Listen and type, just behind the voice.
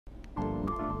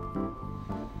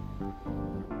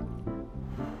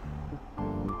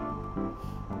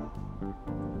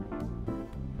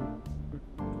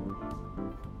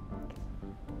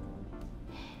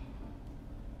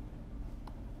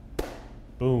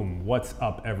Boom, what's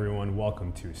up everyone?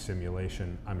 Welcome to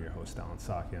Simulation. I'm your host, Alan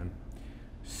Sakian.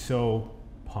 So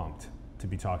pumped to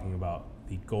be talking about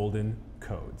the golden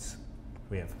codes.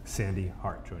 We have Sandy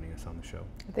Hart joining us on the show.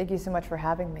 Thank you so much for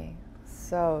having me.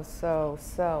 So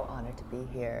honored to be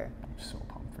here. I'm so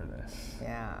pumped for this.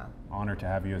 Yeah. Honored to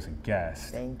have you as a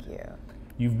guest. Thank you.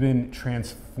 You've been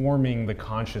transforming the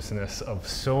consciousness of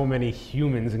so many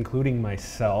humans, including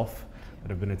myself, that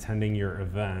have been attending your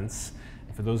events.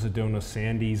 For those that don't know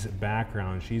Sandy's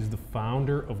background, she's the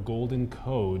founder of Golden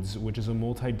Codes, which is a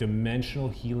multi-dimensional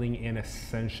healing and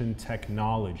ascension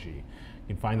technology.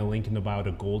 You can find the link in the bio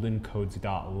to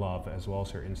goldencodes.love, as well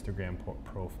as her Instagram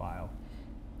profile.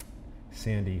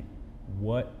 Sandy,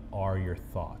 what are your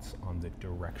thoughts on the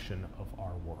direction of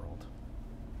our world?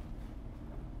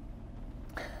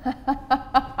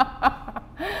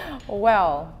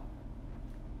 Well,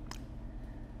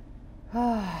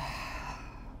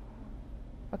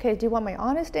 okay, do you want my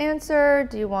honest answer?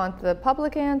 Do you want the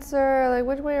public answer? Like,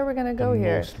 which way are we gonna go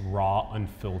here? The most raw,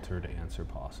 unfiltered answer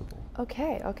possible.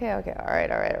 Okay. All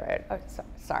right. Oh,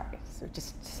 sorry, so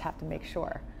just have to make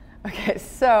sure. Okay,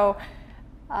 so,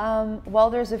 well,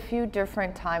 there's a few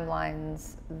different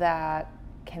timelines that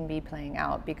can be playing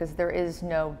out because there is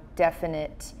no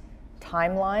definite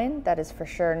timeline that is for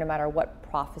sure, no matter what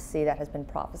prophecy that has been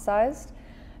prophesized.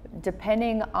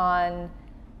 Depending on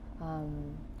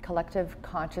collective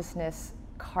consciousness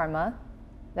karma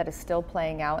that is still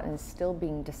playing out and is still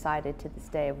being decided to this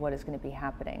day of what is going to be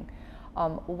happening.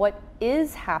 What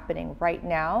is happening right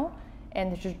now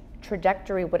and the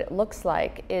trajectory, what it looks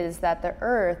like, is that the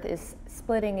Earth is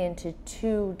splitting into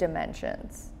two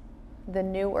dimensions, the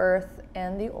new Earth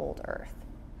and the old Earth.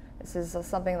 This is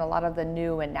something a lot of the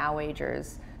new and now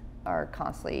agers are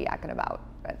constantly yakking about,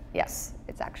 but yes,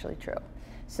 it's actually true.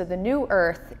 So the new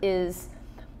Earth is,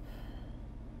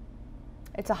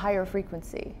 it's a higher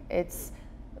frequency. It's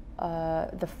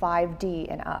the 5D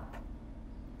and up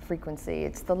frequency.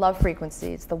 It's the love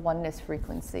frequency. It's the oneness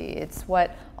frequency. It's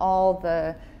what all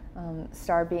the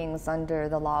star beings under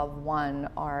the law of one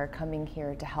are coming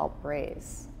here to help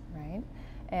raise, right?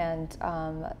 And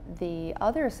the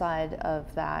other side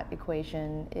of that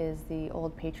equation is the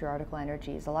old patriarchal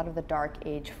energies, a lot of the dark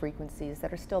age frequencies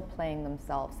that are still playing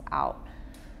themselves out.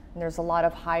 And there's a lot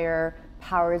of higher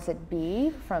powers that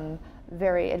be from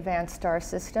very advanced star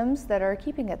systems that are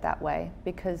keeping it that way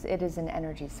because it is an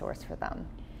energy source for them.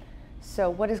 So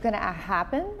what is going to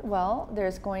happen? Well,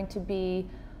 there's going to be,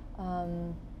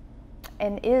 and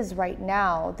is right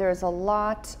now, there's a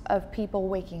lot of people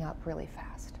waking up really fast.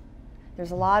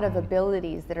 There's a lot of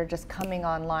abilities that are just coming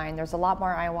online. There's a lot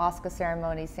more ayahuasca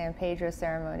ceremonies, San Pedro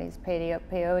ceremonies,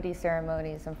 peyote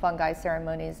ceremonies, and fungi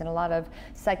ceremonies, and a lot of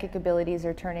psychic abilities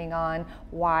are turning on.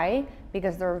 Why?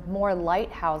 Because there are more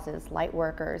lighthouses, light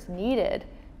workers needed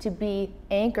to be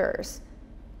anchors,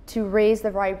 to raise the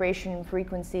vibration and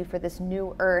frequency for this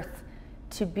new Earth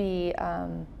to be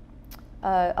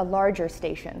a larger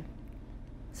station.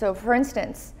 So for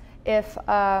instance, if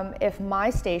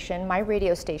my station, my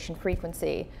radio station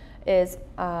frequency is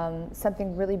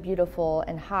something really beautiful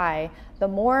and high, the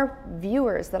more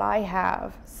viewers that I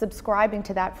have subscribing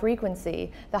to that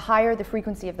frequency, the higher the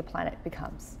frequency of the planet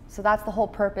becomes. So that's the whole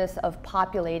purpose of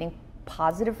populating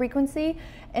positive frequency.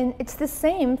 And it's the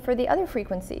same for the other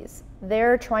frequencies.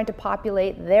 They're trying to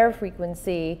populate their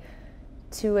frequency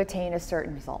to attain a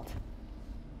certain result.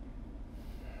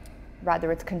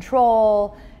 Rather it's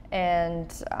control,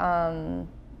 and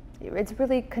it's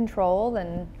really control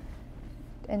and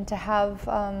to have,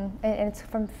 and it's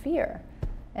from fear.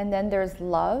 And then there's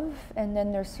love, and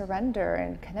then there's surrender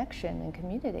and connection and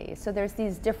community. So there's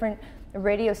these different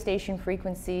radio station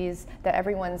frequencies that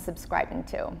everyone's subscribing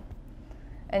to.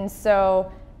 And so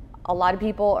a lot of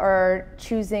people are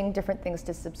choosing different things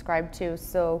to subscribe to.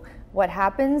 So what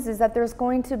happens is that there's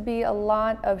going to be a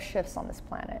lot of shifts on this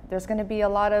planet. There's going to be a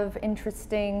lot of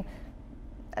interesting,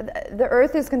 the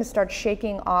Earth is going to start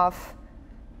shaking off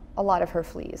a lot of her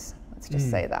fleas. Let's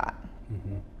just say that.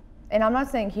 Mm-hmm. And I'm not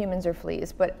saying humans are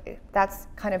fleas, but that's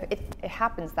kind of, it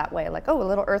happens that way. Like, oh, a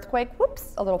little earthquake,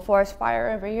 whoops, a little forest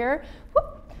fire over here,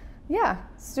 whoop. Yeah,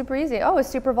 super easy. Oh, a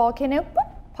super volcano,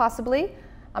 whoop, possibly.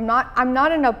 I'm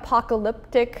not an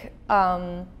apocalyptic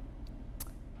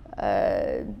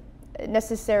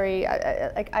necessary,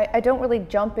 I don't really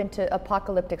jump into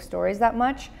apocalyptic stories that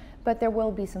much, but there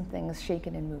will be some things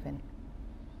shaking and moving.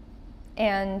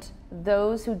 And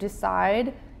those who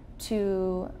decide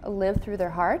to live through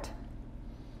their heart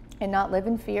and not live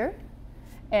in fear,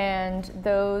 and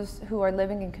those who are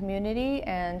living in community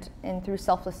and through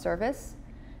selfless service,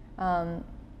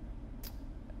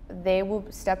 they will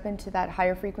step into that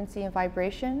higher frequency and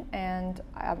vibration, and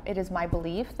it is my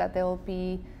belief that they'll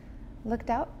be looked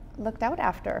out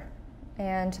after,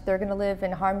 and they're going to live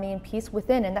in harmony and peace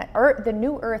within. And that the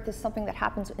new earth is something that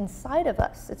happens inside of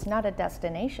us. It's not a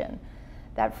destination.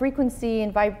 That frequency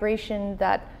and vibration,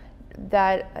 that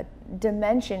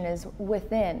dimension is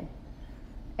within,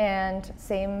 and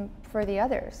same for the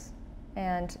others.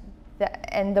 And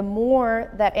the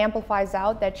more that amplifies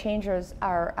out, that changes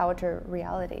our outer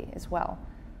reality as well.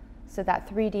 So that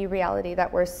 3D reality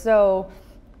that we're so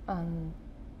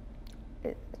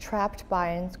trapped by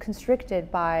and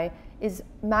constricted by is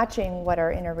matching what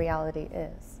our inner reality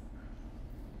is.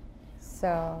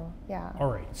 So, yeah.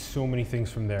 All right, so many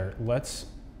things from there. Let's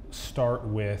start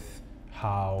with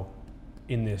how,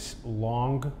 in this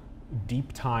long,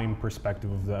 deep time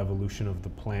perspective of the evolution of the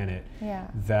planet,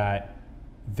 that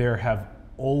there have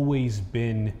always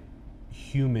been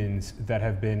humans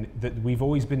that we've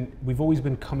always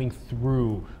been coming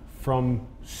through from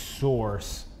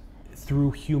source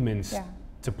through humans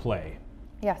to play.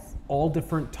 Yes. All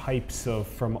different types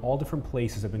from all different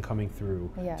places have been coming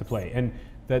through to play, and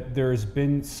that there's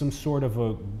been some sort of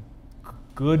a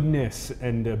goodness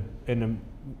and a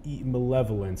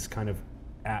malevolence kind of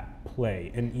at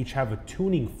play, and each have a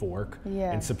tuning fork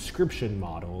and subscription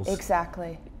models.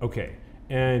 Exactly. Okay.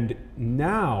 And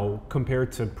now,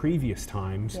 compared to previous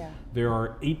times, there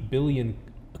are 8 billion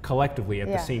collectively at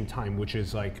the same time, which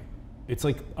is it's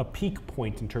like a peak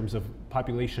point in terms of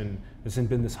population. Hasn't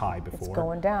been this high before. It's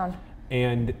going down.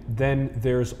 And then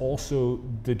there's also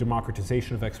the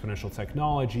democratization of exponential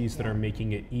technologies that are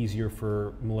making it easier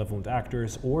for malevolent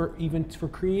actors, or even for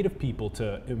creative people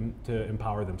to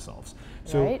empower themselves.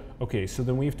 So okay, so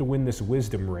then we have to win this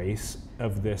wisdom race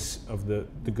of the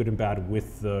good and bad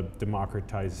with the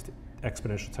democratized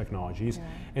exponential technologies.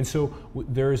 And so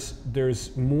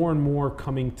there's more and more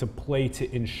coming to play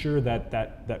to ensure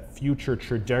that future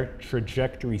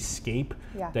trajectory scape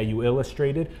that you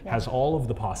illustrated has all of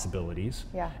the possibilities.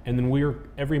 And then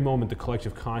every moment the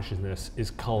collective consciousness is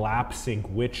collapsing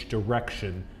which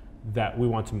direction that we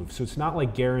want to move. So it's not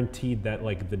like guaranteed that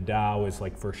like the Tao is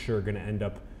like for sure going to end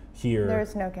up here. There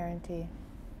is no guarantee.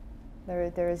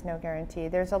 There is no guarantee.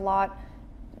 There's a lot.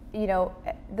 You know,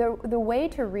 the way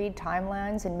to read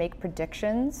timelines and make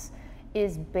predictions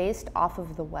is based off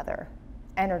of the weather,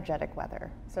 energetic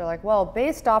weather. So like, well,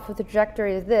 based off of the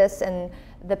trajectory of this and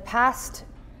the past,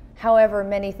 however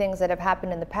many things that have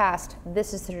happened in the past,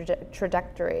 this is the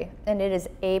trajectory, and it is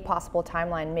a possible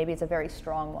timeline. Maybe it's a very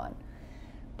strong one.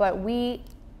 But we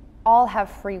all have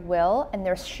free will, and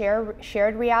there's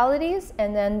shared realities,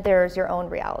 and then there's your own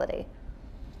reality.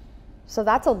 So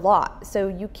that's a lot. So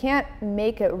you can't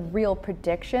make a real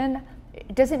prediction.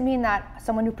 It doesn't mean that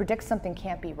someone who predicts something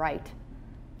can't be right.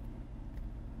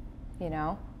 You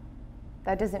know,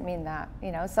 that doesn't mean that.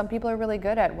 You know, some people are really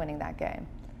good at winning that game.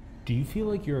 Do you feel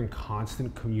like you're in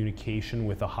constant communication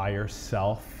with a higher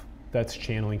self that's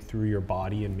channeling through your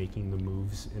body and making the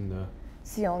moves in the...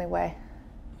 It's the only way.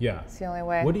 Yeah. It's the only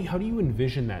way. How do you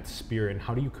envision that spirit, and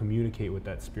how do you communicate with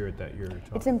that spirit that you're talking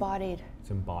about? It's embodied. It's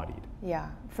embodied.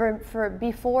 Yeah. For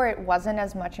before, it wasn't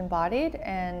as much embodied,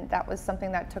 and that was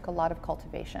something that took a lot of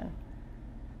cultivation.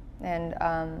 And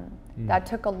that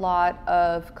took a lot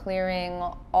of clearing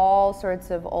all sorts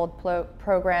of old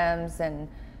programs and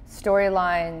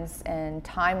storylines and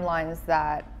timelines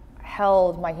that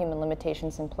held my human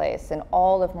limitations in place, and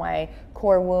all of my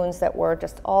core wounds that were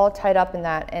just all tied up in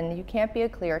that. And you can't be a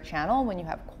clear channel when you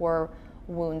have core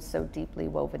wounds so deeply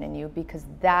woven in you, because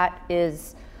that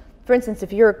is, for instance,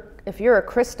 if you're a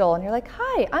crystal and you're like,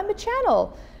 hi, I'm a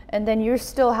channel, and then you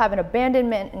still have an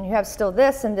abandonment, and you have still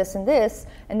this and this and this,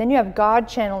 and then you have God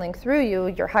channeling through you,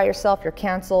 your higher self, your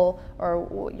council,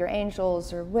 or your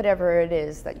angels, or whatever it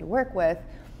is that you work with,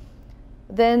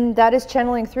 then that is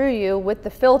channeling through you with the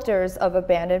filters of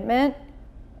abandonment,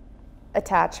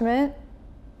 attachment,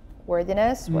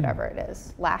 worthiness, whatever it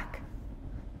is, lack.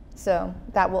 So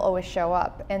that will always show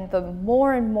up. And the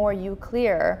more and more you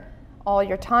clear all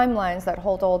your timelines that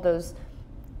hold all those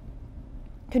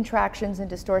contractions and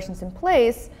distortions in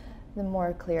place, the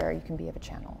more clear you can be of a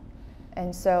channel.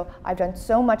 And so I've done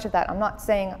so much of that. I'm not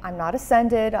saying I'm not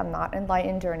ascended, I'm not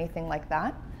enlightened or anything like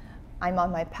that. I'm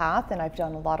on my path, and I've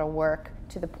done a lot of work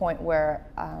to the point where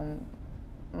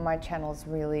my channel is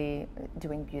really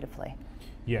doing beautifully.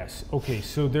 Yes. Okay.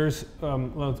 So there's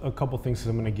a couple things.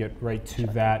 I'm going to get right to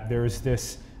that. There's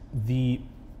this we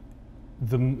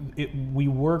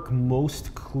work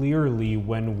most clearly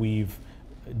when we've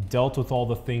dealt with all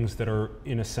the things that are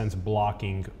in a sense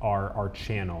blocking our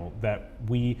channel, that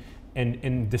we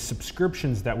and the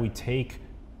subscriptions that we take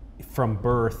from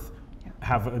birth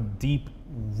have a deep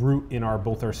root in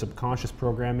both our subconscious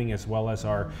programming as well as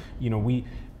our, we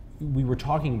were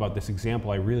talking about this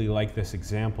example. I really like this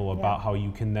example about how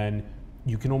you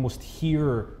can almost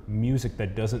hear music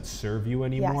that doesn't serve you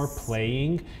anymore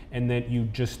playing, and then you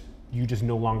just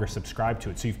no longer subscribe to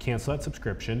it. So you've canceled that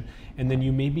subscription, and then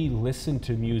you maybe listen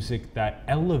to music that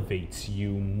elevates you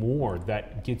more,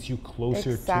 that gets you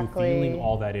closer to feeling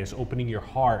all that is, opening your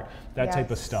heart, that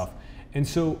type of stuff. And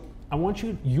so I want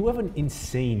you have an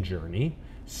insane journey.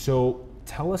 So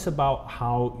tell us about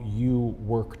how you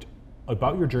worked,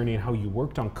 about your journey and how you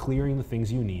worked on clearing the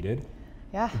things you needed.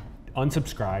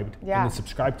 Unsubscribed, and then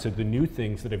subscribed to the new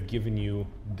things that have given you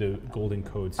the golden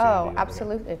code. Oh,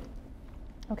 absolutely.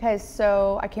 Okay,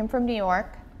 so I came from New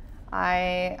York.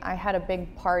 I had a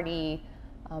big party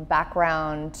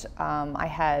background. I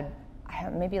had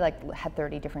maybe had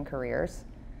 30 different careers.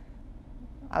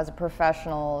 I was a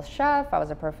professional chef, I was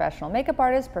a professional makeup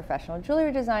artist, professional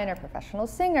jewelry designer, professional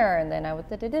singer, and then I was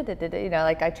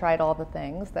I tried all the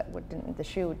things that the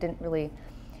shoe didn't really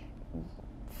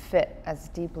fit as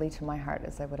deeply to my heart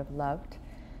as I would have loved.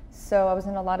 So I was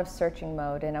in a lot of searching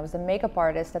mode, and I was a makeup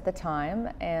artist at the time,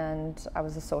 and I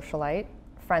was a socialite,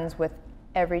 friends with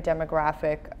every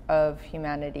demographic of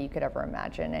humanity you could ever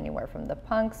imagine, anywhere from the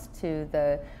punks to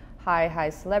the high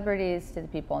celebrities to the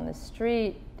people on the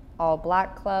street, all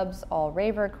black clubs, all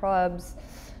raver clubs,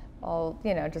 all,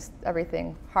 just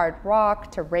everything, hard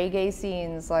rock to reggae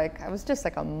scenes. I was just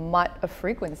like a mutt of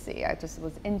frequency. I just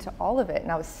was into all of it,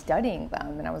 and I was studying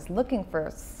them, and I was looking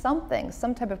for some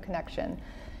type of connection.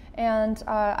 And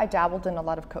I dabbled in a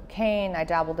lot of cocaine, I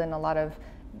dabbled in a lot of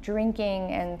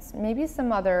drinking, and maybe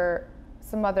some other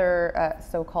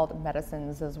so-called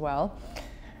medicines as well.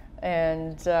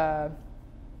 And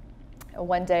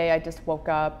one day I just woke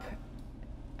up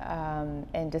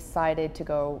and decided to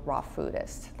go raw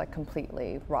foodist,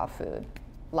 completely raw food,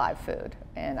 live food.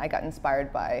 And I got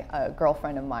inspired by a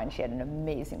girlfriend of mine. She had an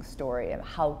amazing story of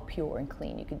how pure and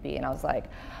clean you could be. And I was like,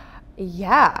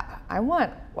 yeah, I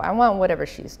want whatever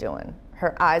she's doing.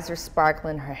 Her eyes are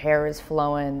sparkling, her hair is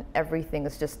flowing, everything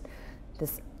is just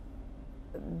this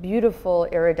beautiful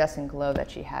iridescent glow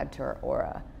that she had to her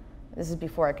aura. This is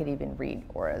before I could even read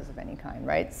auras of any kind,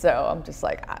 right? So I'm just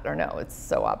like, I don't know, it's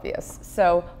so obvious.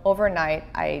 So overnight,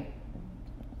 I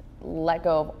let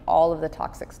go of all of the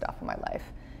toxic stuff in my life.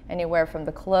 Anywhere from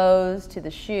the clothes, to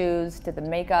the shoes, to the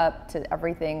makeup, to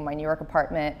everything, my New York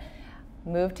apartment.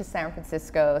 Moved to San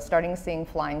Francisco, starting seeing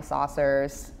flying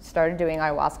saucers, started doing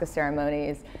ayahuasca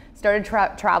ceremonies, started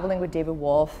traveling with David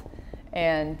Wolfe,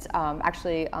 and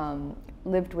actually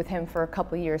lived with him for a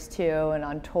couple years too, and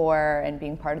on tour and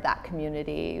being part of that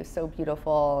community. It was so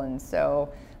beautiful, and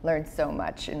so learned so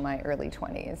much in my early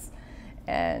 20s.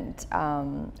 And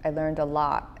I learned a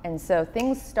lot. And so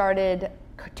things started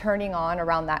turning on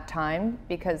around that time,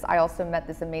 because I also met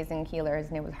this amazing healer.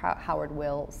 His name was Howard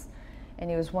Wills. And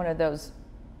he was one of those,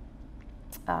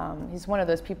 he's one of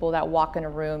those people that walk in a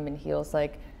room and heals I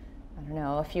don't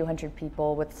know, a few hundred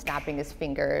people with snapping his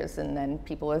fingers, and then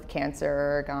people with cancer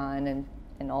are gone,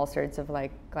 and all sorts of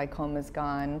glaucoma's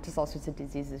gone, just all sorts of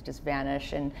diseases just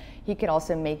vanish. And he can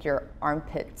also make your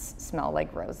armpits smell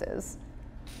like roses.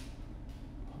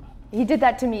 He did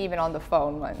that to me even on the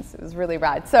phone once. It was really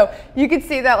rad. So you could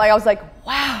see that, I was like,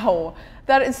 wow,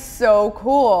 that is so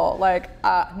cool.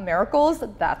 Miracles,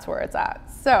 that's where it's at.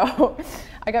 So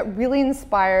I got really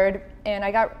inspired, and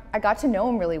I got to know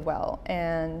him really well.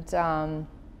 And then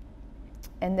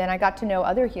I got to know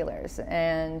other healers,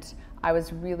 and I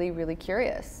was really, really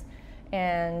curious.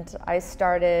 And I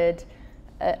started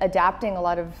adapting a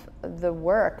lot of the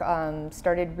work,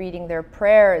 started reading their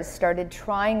prayers, started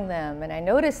trying them, and I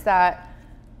noticed that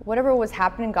whatever was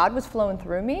happening, God was flowing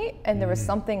through me, and there was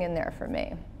something in there for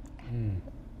me.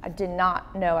 I did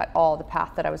not know at all the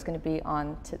path that I was going to be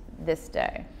on to this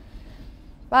day.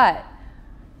 But,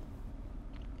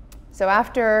 so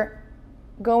after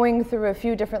going through a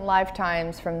few different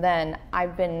lifetimes from then,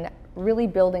 I've been really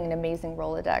building an amazing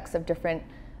Rolodex of different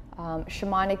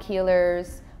shamanic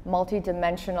healers,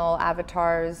 multi-dimensional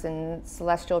avatars and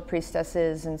celestial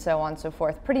priestesses and so on and so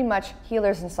forth. Pretty much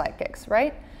healers and psychics,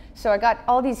 right? So I got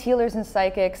all these healers and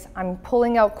psychics. I'm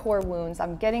pulling out core wounds.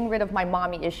 I'm getting rid of my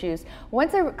mommy issues.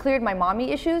 Once I cleared my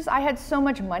mommy issues, I had so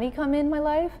much money come in my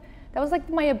life. That was like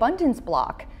my abundance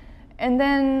block. And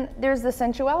then there's the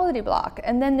sensuality block.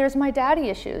 And then there's my daddy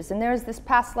issues. And there's this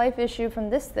past life issue from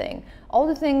this thing. All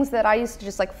the things that I used to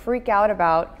just freak out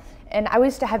about. And I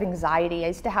used to have anxiety. I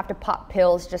used to have to pop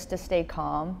pills just to stay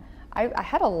calm. I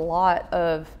had a lot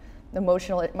of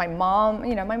emotional, my mom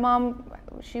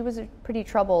she was pretty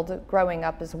troubled growing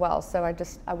up as well. So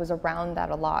I was around that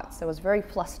a lot. So I was very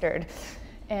flustered.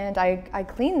 And I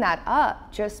cleaned that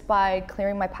up just by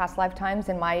clearing my past lifetimes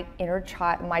and my inner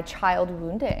child, my child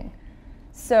wounding.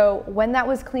 So when that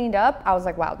was cleaned up, I was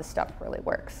like, wow, this stuff really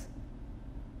works.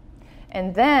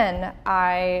 And then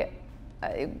I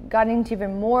got into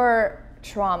even more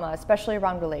trauma, especially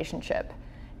around relationship.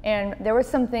 And there were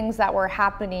some things that were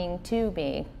happening to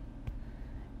me.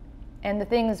 And the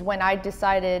thing is, when I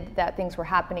decided that things were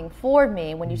happening for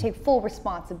me, when you take full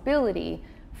responsibility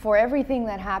for everything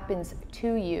that happens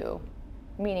to you,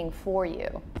 meaning for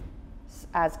you,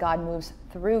 as God moves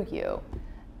through you,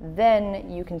 then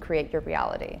you can create your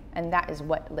reality. And that is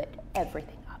what lit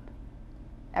everything up.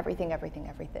 Everything, everything,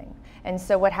 everything. And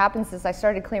so what happens is I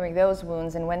started clearing those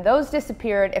wounds, and when those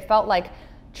disappeared, it felt like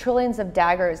trillions of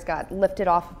daggers got lifted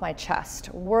off of my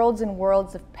chest. Worlds and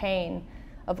worlds of pain,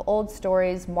 of old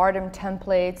stories, martyrdom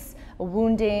templates,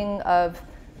 wounding of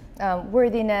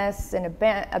worthiness and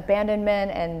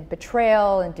abandonment and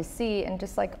betrayal and deceit, and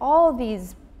just like all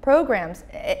these programs.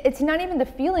 It's not even the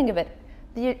feeling of it,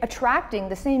 attracting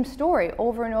the same story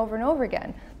over and over and over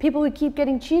again. People who keep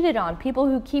getting cheated on, people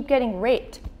who keep getting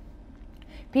raped,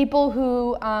 people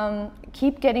who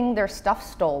keep getting their stuff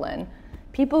stolen,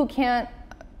 people who can't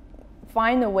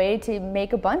find a way to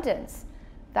make abundance.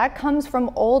 That comes from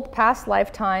old past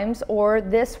lifetimes or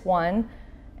this one.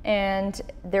 And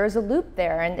there's a loop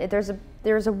there, and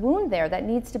there's a wound there that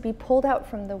needs to be pulled out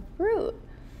from the root.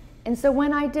 And so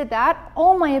when I did that,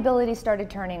 all my abilities started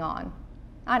turning on.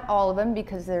 Not all of them,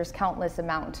 because there's countless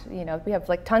amount. You know, we have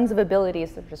like tons of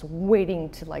abilities that are just waiting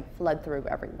to like flood through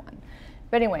everyone.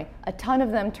 But anyway, a ton of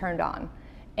them turned on.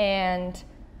 And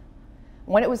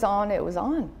when it was on, it was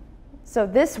on. So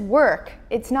this work,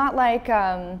 it's not like,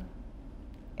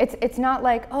 it's not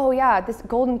like, oh yeah, this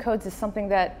golden codes is something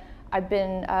that I've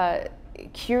been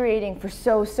curating for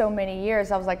so many years.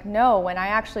 I was like, no, when I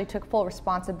actually took full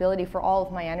responsibility for all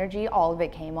of my energy, all of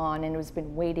it came on, and it was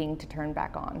been waiting to turn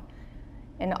back on.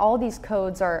 And all these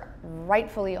codes are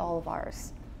rightfully all of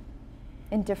ours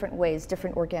in different ways,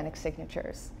 different organic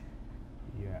signatures.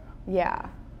 Yeah. Yeah.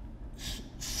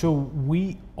 So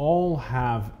we all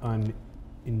have an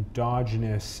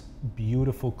endogenous,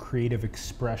 beautiful, creative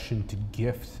expression to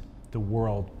gift the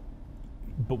world,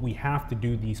 but we have to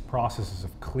do these processes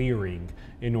of clearing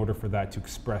in order for that to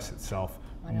express itself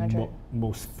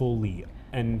most fully.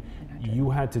 And 100.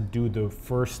 You had to do the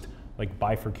first like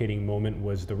bifurcating moment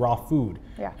was the raw food.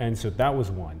 Yeah. And so that was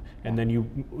one. And then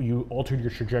you altered your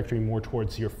trajectory more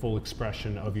towards your full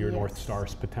expression of your North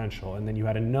Star's potential. And then you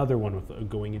had another one with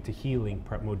going into healing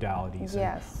prep modalities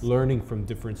and learning from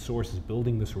different sources,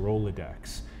 building this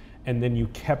Rolodex. And then you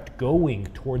kept going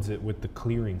towards it with the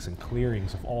clearings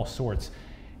of all sorts.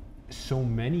 So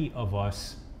many of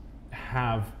us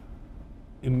have,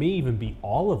 it may even be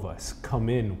all of us, come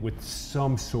in with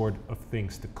some sort of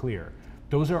things to clear.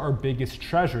 Those are our biggest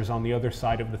treasures on the other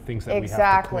side of the things that we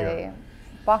have to clear. Exactly.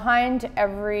 Behind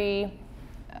every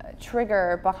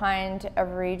trigger, behind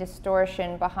every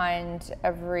distortion, behind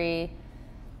every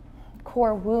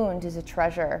core wound is a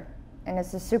treasure. And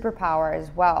it's a superpower as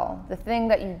well. The thing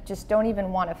that you just don't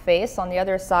even want to face on the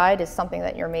other side is something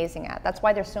that you're amazing at. That's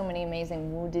why there's so many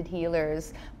amazing wounded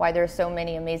healers, why there's so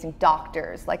many amazing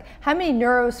doctors. Like, how many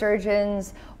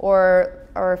neurosurgeons or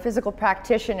physical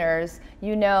practitioners,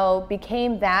 you know,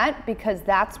 became that because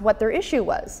that's what their issue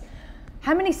was?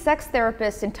 How many sex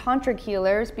therapists and tantric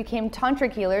healers became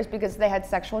tantric healers because they had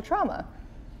sexual trauma?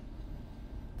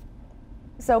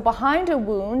 So behind a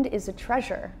wound is a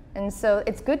treasure. And so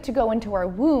it's good to go into our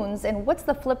wounds. And what's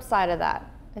the flip side of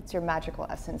that? It's your magical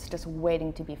essence just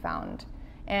waiting to be found.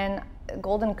 And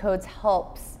Golden Codes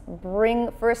helps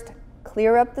first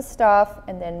clear up the stuff,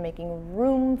 and then making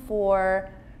room for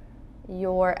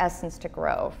your essence to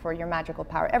grow, for your magical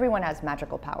power. Everyone has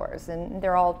magical powers, and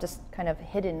they're all just kind of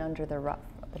hidden under the rough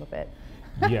a little bit.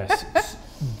 Yes.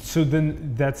 So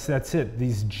then that's it.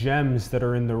 These gems that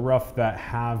are in the rough that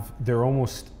have, they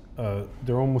almost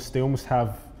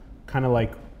have kind of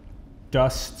like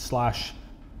dust slash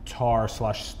tar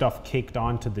slash stuff caked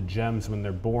onto the gems when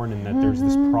they're born, and that there's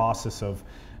this process of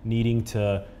needing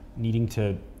to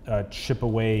chip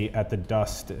away at the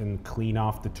dust and clean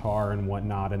off the tar and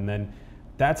whatnot. And then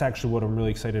that's actually what I'm really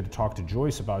excited to talk to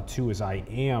Joyce about too, is I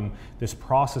am this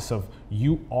process of,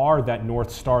 you are that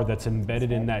North Star that's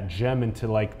embedded in that gem, and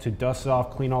to dust it off,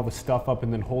 clean all the stuff up,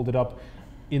 and then hold it up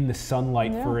in the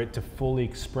sunlight for it to fully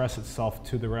express itself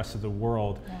to the rest of the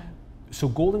world. So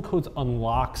Golden Codes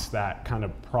unlocks that kind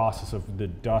of process of the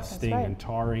dusting and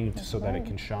tarring so that it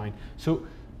can shine. So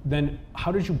then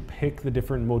how did you pick the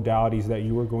different modalities that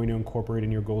you were going to incorporate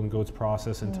in your Golden Goats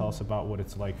process, and tell us about what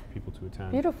it's like for people to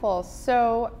attend? Beautiful.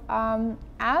 So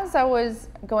as I was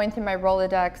going through my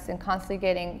Rolodex and constantly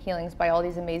getting healings by all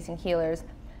these amazing healers,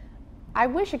 I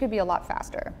wish it could be a lot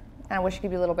faster. And I wish it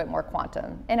could be a little bit more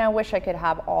quantum. And I wish I could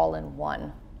have all in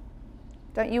one.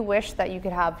 Don't you wish that you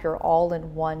could have your all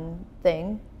in one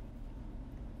thing?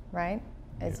 Right?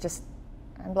 It's just,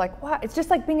 I'm like, what? It's just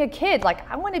like being a kid. Like,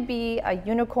 I want to be a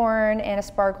unicorn and a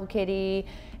sparkle kitty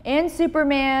and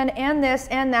Superman and this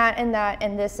and that and that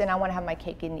and this, and I want to have my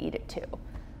cake and eat it too.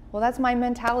 Well, that's my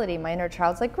mentality. My inner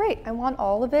child's like, great, I want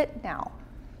all of it now.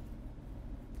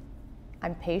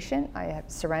 I'm patient. I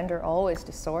surrender always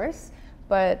to source,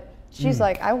 but she's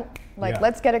like,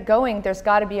 let's get it going. There's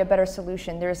got to be a better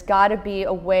solution. There's got to be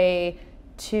a way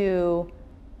to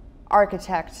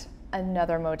architect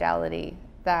another modality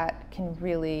that can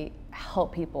really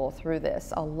help people through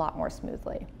this a lot more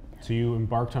smoothly. So you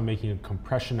embarked on making a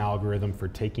compression algorithm for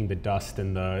taking the dust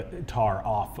and the tar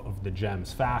off of the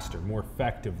gems faster, more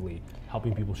effectively,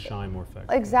 helping people shine more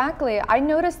effectively. Exactly. I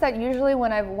noticed that usually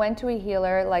when I went to a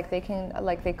healer,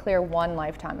 they clear one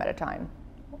lifetime at a time,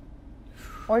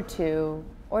 or 2,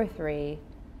 or 3,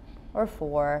 or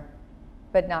 4,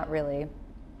 but not really.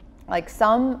 Like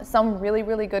some really,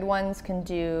 really good ones can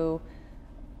do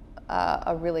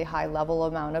a really high level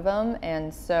amount of them,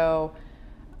 and so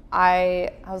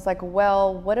I was like,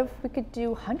 well, what if we could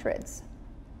do hundreds?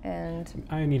 And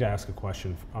I need to ask a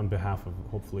question on behalf of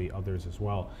hopefully others as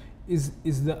well. Is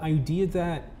the idea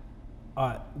that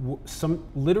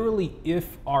literally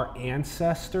if our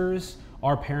ancestors,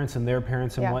 our parents and their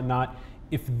parents and whatnot,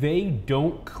 if they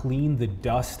don't clean the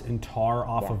dust and tar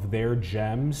off of their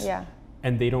gems,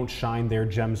 and they don't shine their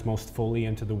gems most fully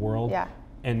into the world,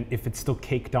 and if it's still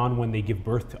caked on when they give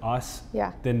birth to us,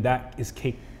 then that is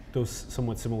caked. Those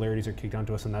somewhat similarities are kicked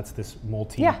onto us, and that's this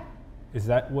multi. Is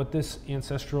that what this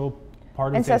ancestral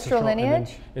part of ancestral lineage? And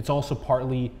then it's also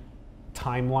partly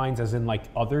timelines, as in like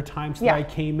other times that I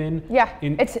came in.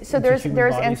 So there's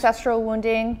ancestral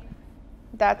wounding.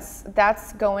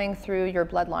 That's going through your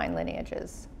bloodline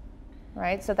lineages,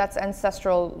 right? So that's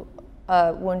ancestral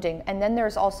wounding, and then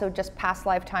there's also just past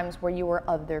lifetimes where you were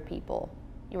other people.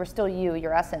 You were still you,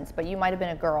 your essence, but you might have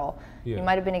been a girl. You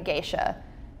might have been a geisha.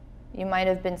 You might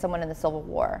have been someone in the Civil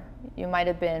War. You might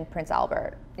have been Prince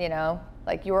Albert, you know?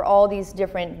 Like you were all these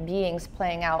different beings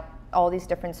playing out all these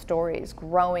different stories,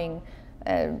 growing,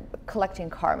 collecting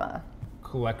karma.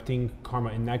 Collecting karma,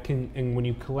 and when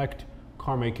you collect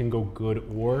karma, it can go good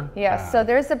or bad. So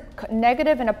there's a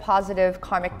negative and a positive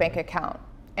karmic bank account.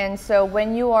 And so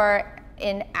when you are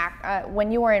in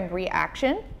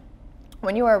reaction,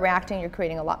 when you are reacting, you're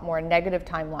creating a lot more negative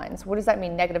timelines. What does that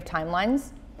mean, negative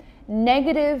timelines?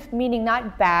 Negative meaning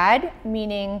not bad,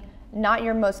 meaning not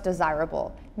your most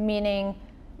desirable, meaning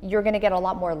you're going to get a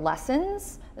lot more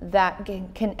lessons that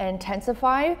can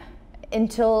intensify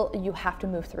until you have to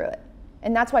move through it.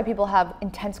 And that's why people have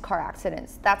intense car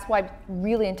accidents. That's why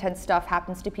really intense stuff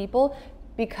happens to people,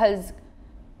 because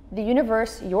the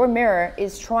universe, your mirror,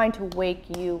 is trying to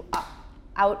wake you up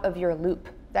out of your loop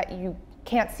that you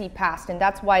can't see past. And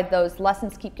that's why those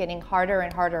lessons keep getting harder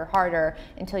and harder and harder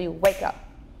until you wake up.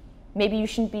 Maybe you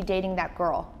shouldn't be dating that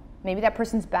girl. Maybe that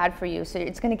person's bad for you. So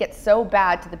it's going to get so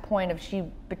bad to the point of she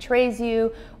betrays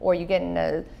you, or you get in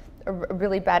a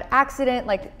really bad accident.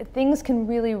 Like things can get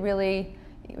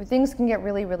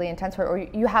really, really intense. Or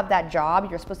you have that job,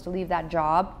 you're supposed to leave that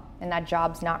job, and that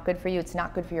job's not good for you. It's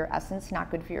not good for your essence,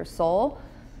 not good for your soul.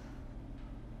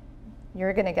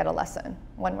 You're going to get a lesson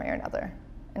one way or another.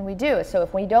 And we do. So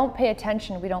if we don't pay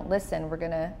attention, we don't listen, we're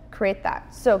going to create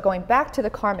that. So going back to the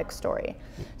karmic story.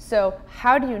 So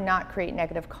how do you not create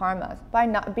negative karma? By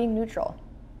not being neutral,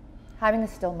 having a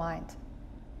still mind.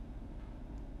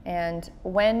 And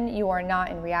when you are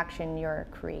not in reaction, you're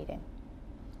creating.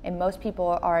 And most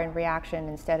people are in reaction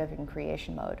instead of in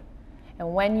creation mode.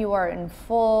 And when you are in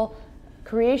full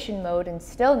creation mode and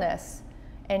stillness,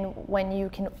 and when you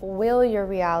can will your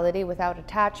reality without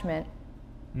attachment,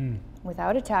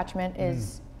 without attachment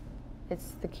is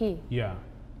it's the key. You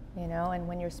know, and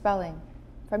when you're spelling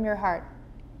from your heart,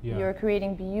 you're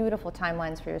creating beautiful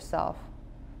timelines for yourself.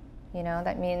 You know,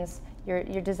 that means your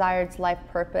desired life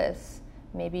purpose.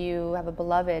 Maybe you have a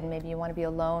beloved, maybe you want to be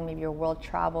alone, maybe you're a world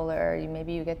traveler,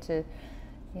 maybe you get to,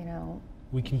 you know,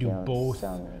 we can do both.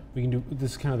 We can do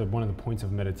this is kind of one of the points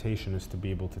of meditation, is to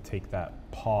be able to take that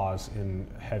pause in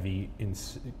heavy,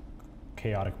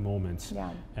 chaotic moments,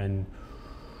 and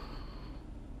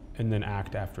then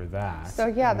act after that. So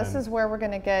this is where we're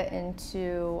going to get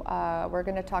into, we're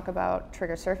going to talk about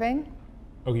trigger surfing,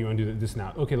 Okay, you want to do this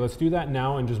now? Okay, let's do that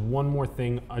now. And just one more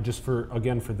thing, just for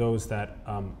those that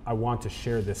I want to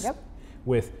share this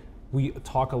with. We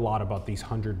talk a lot about these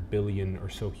 100 billion or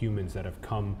so humans that have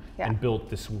come and built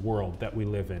this world that we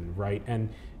live in, right? And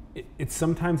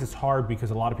sometimes it's hard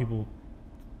because a lot of people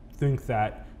think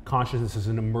that consciousness is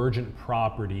an emergent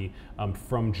property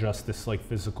from just this like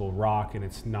physical rock, and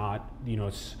it's not. You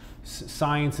know,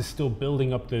 science is still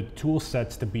building up the tool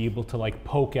sets to be able to like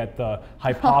poke at the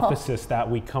hypothesis that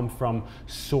we come from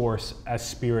source as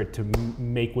spirit to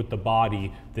make with the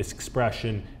body this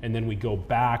expression, and then we go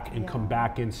back and come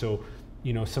back in. So,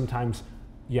 you know, sometimes,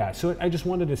 so I just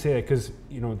wanted to say that because,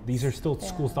 you know, these are still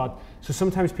school thought. So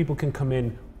sometimes people can come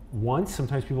in once,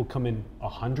 sometimes people come in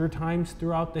 100 times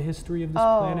throughout the history of this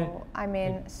planet. I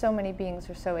mean, like, so many beings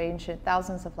are so ancient,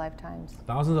 thousands of lifetimes.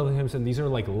 Thousands of lifetimes, and these are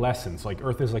like lessons. Like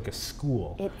Earth is like a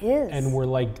school. It is. And we're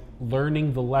like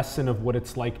learning the lesson of what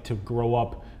it's like to grow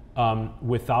up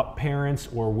without parents,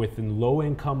 or within low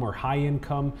income or high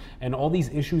income, and all these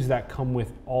issues that come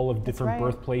with all of different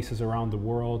birthplaces around the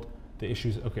world. The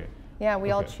issues, Yeah,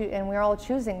 we all choose, and we're all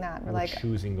choosing that. We're like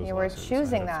choosing those we're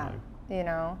choosing that. You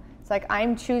know. Like,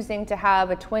 I'm choosing to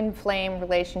have a twin flame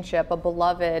relationship, a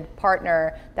beloved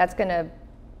partner that's going to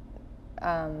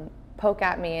poke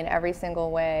at me in every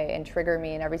single way and trigger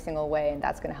me in every single way, and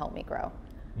that's going to help me grow.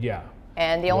 Yeah.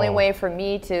 And the only way for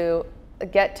me to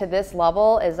get to this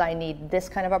level is I need this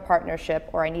kind of a partnership,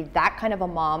 or I need that kind of a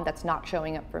mom that's not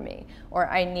showing up for me, or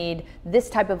I need this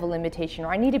type of a limitation,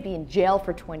 or I need to be in jail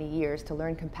for 20 years to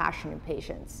learn compassion and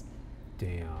patience.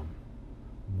 Damn.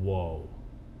 Whoa.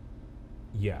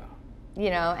 Yeah. You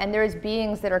know, and there's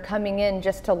beings that are coming in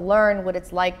just to learn what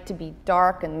it's like to be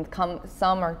dark, and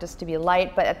some are just to be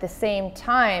light, but at the same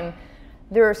time,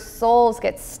 their souls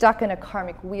get stuck in a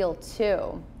karmic wheel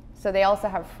too. So they also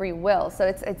have free will. So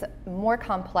it's more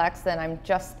complex than I'm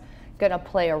just gonna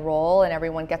play a role and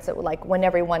everyone gets it. Like when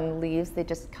everyone leaves, they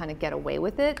just kind of get away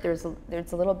with it. There's a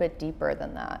little bit deeper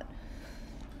than that.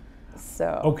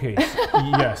 So. Okay,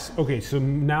 yes. Okay, so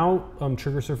now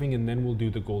trigger surfing, and then we'll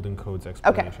do the golden codes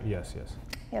explanation. Okay. Yes.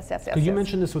 Because you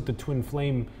mentioned this with the twin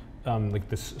flame, like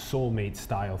this soulmate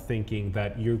style thinking,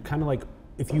 that you're kind of like,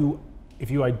 if you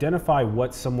identify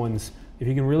what someone's, if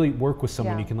you can really work with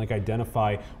someone, you can like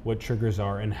identify what triggers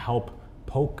are and help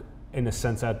poke in a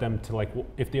sense at them to like,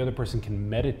 if the other person can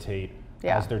meditate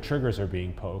as their triggers are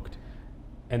being poked,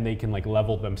 and they can like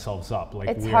level themselves up. Like,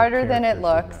 it's harder than it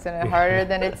looks, and harder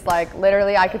than it's like.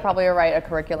 Literally, I could probably write a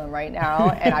curriculum right now,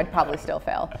 and I'd probably still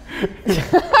fail.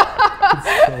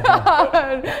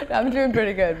 I'm doing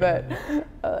pretty good, but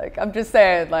like I'm just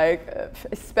saying, like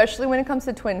especially when it comes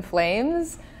to twin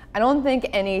flames, I don't think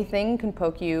anything can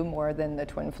poke you more than the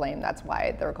twin flame. That's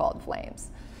why they're called flames.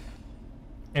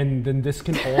 And then this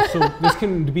can also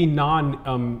be non-sexual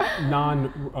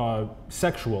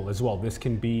as well. This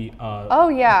can be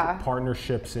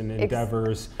partnerships and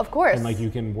endeavors. Of course. And like you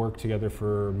can work together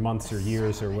for months or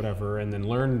years or whatever, and then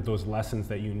learn those lessons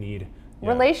that you need. Yeah.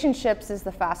 Relationships is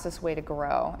the fastest way to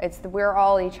grow. We're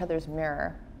all each other's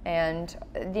mirror, and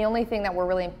the only thing that we're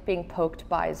really being poked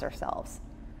by is ourselves.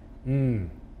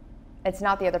 It's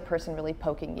not the other person really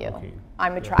poking you. Okay.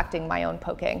 I'm attracting my own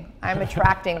poking. I'm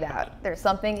attracting that. There's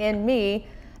something in me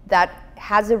that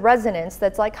has a resonance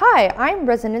that's like, hi, I'm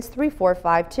resonance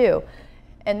 3452.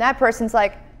 And that person's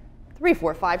like,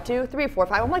 3452,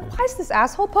 345. I'm like, why is this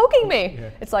asshole poking me? Yeah.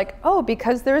 It's like, oh,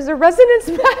 because there's a resonance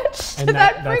match to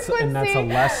that frequency. And that's a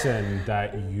lesson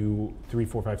that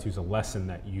 3452 is a lesson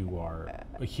that you are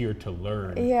here to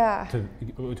learn. Yeah. To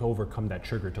overcome that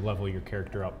trigger, to level your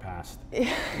character up past.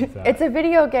 It's a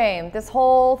video game. This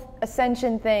whole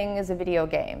ascension thing is a video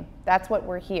game. That's what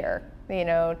we're here,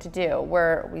 to do.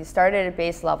 We started at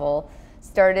base level,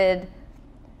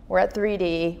 we're at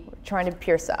 3D, we're trying to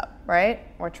pierce up, right?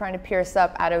 We're trying to pierce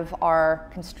up out of our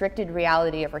constricted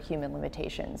reality of our human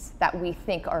limitations that we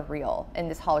think are real in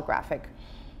this holographic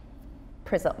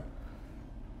prism.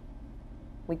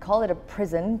 We call it a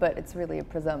prison, but it's really a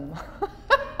prism.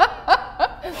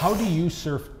 How do you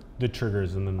surf the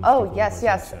triggers and then? Oh,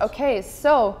 yes. Okay,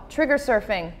 so trigger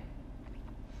surfing.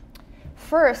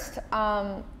 First,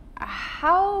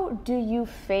 how do you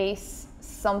face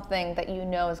something that you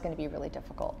know is going to be really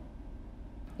difficult?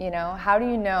 How do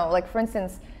you know? Like, for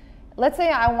instance, let's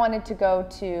say I wanted to go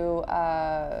to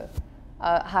a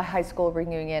high school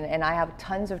reunion, and I have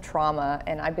tons of trauma,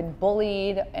 and I've been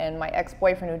bullied, and my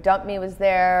ex-boyfriend who dumped me was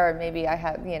there, or maybe I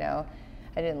had, I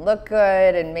didn't look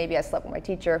good, and maybe I slept with my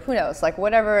teacher. Who knows? Like,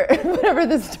 whatever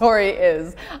the story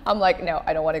is, I'm like, no,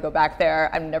 I don't want to go back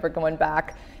there. I'm never going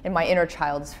back. And my inner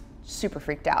child's super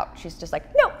freaked out. She's just like,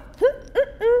 no,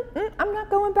 I'm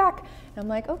not going going back. And I'm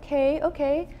like,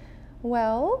 okay,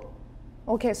 well,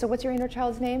 okay, so what's your inner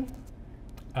child's name?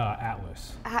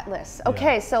 Atlas. Atlas.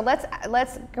 Okay, so let's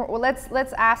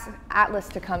ask Atlas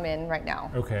to come in right now.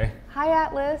 Okay. Hi,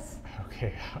 Atlas.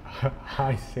 Okay.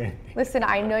 Hi, Sandy. Listen,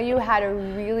 I know you had a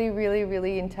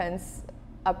really intense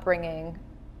upbringing,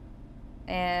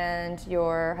 and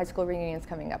your high school reunion is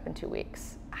coming up in 2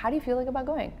 weeks. How do you feel about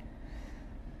going?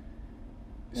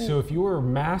 So if you were a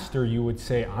master, you would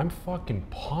say, I'm fucking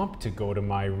pumped to go to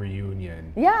my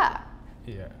reunion. Yeah.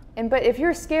 Yeah. But if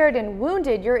you're scared and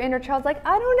wounded, your inner child's like,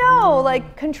 I don't know,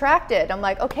 like contracted. I'm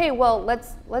like, okay, well,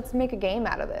 let's make a game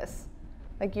out of this.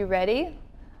 Like, you ready?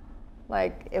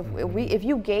 Like, if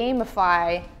you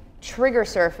gamify trigger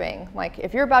surfing, like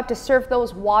if you're about to surf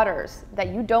those waters that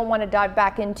you don't want to dive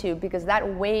back into because that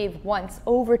wave once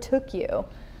overtook you,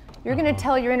 you're gonna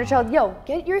tell your inner child, yo,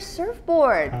 get your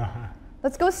surfboard.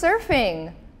 Let's go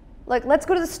surfing. Like, let's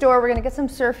go to the store. We're gonna get some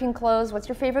surfing clothes. What's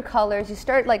your favorite colors? You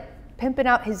start like pimping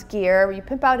out his gear, you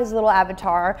pimp out his little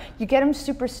avatar, you get him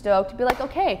super stoked to be like,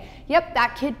 okay, yep,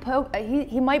 that kid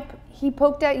he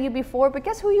poked at you before, but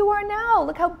guess who you are now?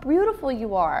 Look how beautiful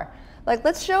you are. Like,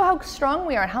 let's show how strong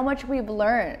we are and how much we've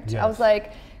learned. Yes. I was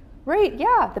like, right,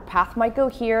 yeah, the path might go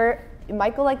here, it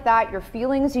might go like that, your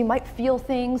feelings, you might feel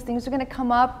things are gonna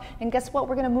come up, and guess what,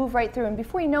 we're gonna move right through. And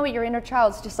before you know it, your inner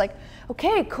child's just like,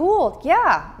 okay, cool,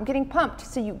 yeah, I'm getting pumped.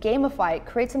 So you gamify it,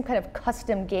 create some kind of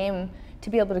custom game to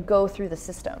be able to go through the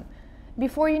system.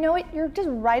 Before you know it, you're just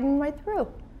riding right through.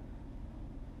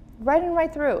 Riding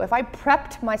right through. If I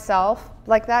prepped myself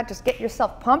like that, just get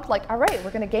yourself pumped, like, all right, we're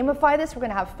gonna gamify this, we're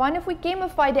gonna have fun. If we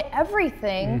gamified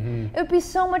everything, it would be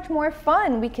so much more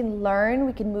fun. We can learn,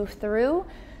 we can move through.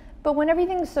 But when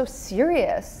everything's so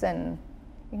serious and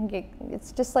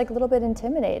it's just like a little bit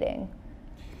intimidating.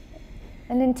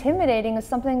 And intimidating is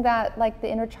something that like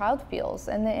the inner child feels,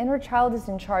 and the inner child is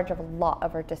in charge of a lot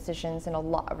of our decisions and a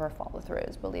lot of our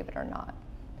follow-throughs, believe it or not.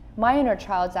 My inner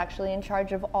child's actually in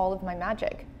charge of all of my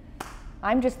magic.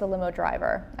 I'm just the limo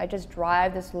driver. I just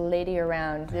drive this lady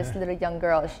around, this little young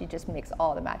girl, she just makes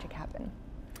all the magic happen.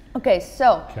 Okay,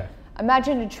 so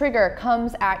imagine a trigger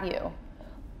comes at you.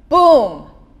 Boom,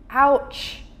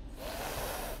 ouch.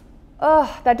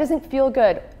 Ugh, that doesn't feel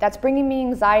good. That's bringing me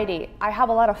anxiety. I have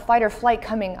a lot of fight or flight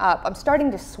coming up. I'm starting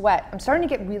to sweat. I'm starting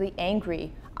to get really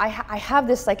angry. I have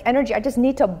this like energy. I just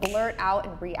need to blurt out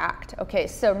and react. Okay,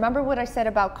 so remember what I said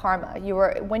about karma.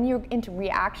 When you're into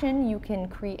reaction, you can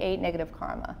create negative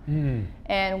karma.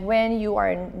 And when you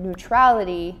are in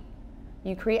neutrality,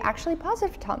 you create actually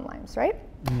positive timelines, right?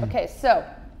 Okay, so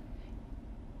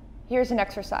here's an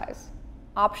exercise.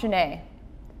 Option A.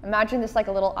 Imagine this like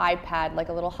a little iPad, like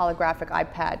a little holographic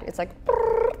iPad. It's like,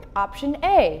 option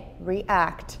A,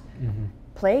 react.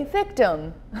 Play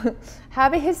victim.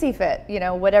 Have a hissy fit, you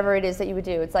know, whatever it is that you would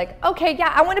do. It's like, okay,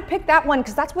 yeah, I want to pick that one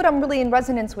because that's what I'm really in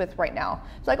resonance with right now.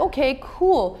 It's like, okay,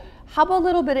 cool. How about a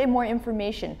little bit more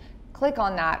information? Click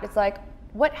on that. It's like,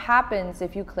 what happens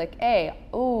if you click A?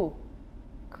 Ooh,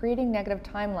 creating negative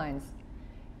timelines.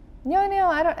 No,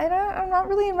 I'm not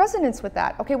really in resonance with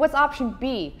that. Okay, what's option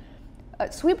B?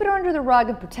 Sweep it under the rug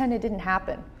and pretend it didn't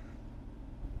happen.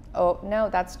 Oh, no,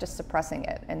 that's just suppressing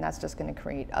it, and that's just going to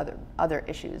create other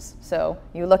issues. So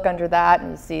you look under that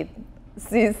and you see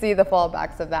the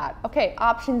fallbacks of that. Okay,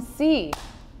 option C.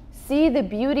 See the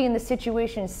beauty in the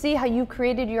situation. See how you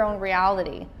created your own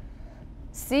reality.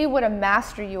 See what a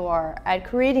master you are at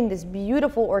creating this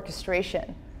beautiful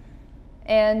orchestration.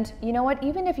 And you know what,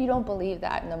 even if you don't believe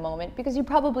that in the moment, because you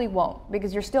probably won't,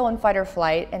 because you're still in fight or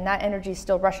flight and that energy is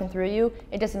still rushing through you,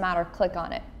 it doesn't matter, click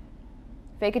on it.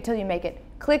 Fake it till you make it.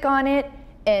 Click on it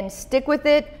and stick with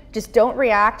it, just don't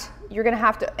react. You're gonna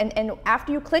have to, and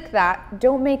after you click that,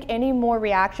 don't make any more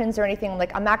reactions or anything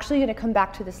like, I'm actually gonna come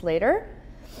back to this later.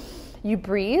 You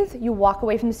breathe, you walk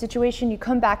away from the situation, you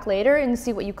come back later and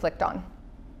see what you clicked on.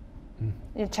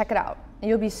 You check it out, and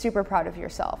you'll be super proud of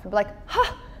yourself. You'll be like,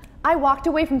 ha! I walked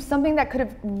away from something that could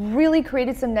have really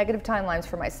created some negative timelines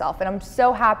for myself, and I'm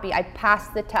so happy I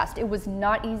passed the test. It was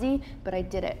not easy, but I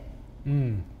did it.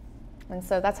 And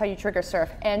so that's how you trigger surf.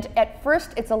 And at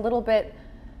first, it's a little bit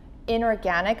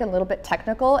inorganic, a little bit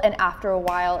technical, and after a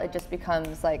while, it just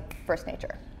becomes like first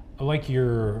nature. I like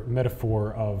your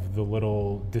metaphor of the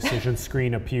little decision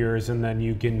screen appears and then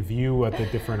you can view at the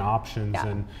different options,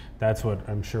 and that's what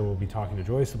I'm sure we'll be talking to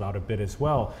Joyce about a bit as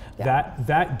well. That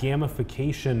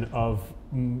gamification of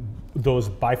those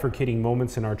bifurcating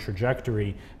moments in our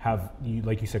trajectory have,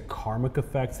 like you said, karmic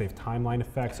effects, they have timeline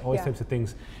effects, all these types of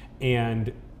things.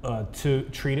 And to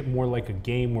treat it more like a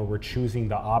game where we're choosing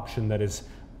the option that is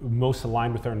most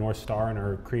aligned with our North Star and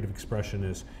our creative expression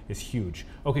is huge.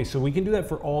 Okay, so we can do that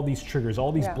for all these triggers,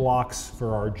 all these blocks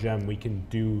for our gem. We can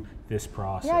do this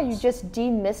process. Yeah, you just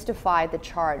demystify the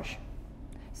charge.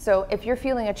 So if you're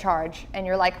feeling a charge and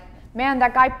you're like, man,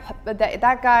 that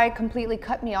guy completely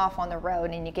cut me off on the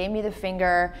road and you gave me the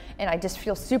finger and I just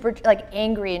feel super like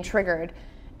angry and triggered.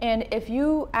 And if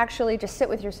you actually just sit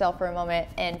with yourself for a moment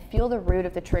and feel the root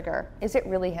of the trigger, is it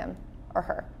really him or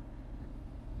her?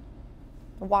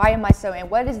 Why am I so angry?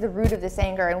 What is the root of this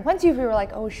anger? And once you feel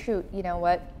like, oh shoot, you know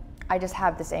what? I just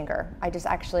have this anger. I just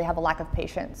actually have a lack of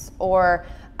patience. Or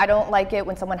I don't like it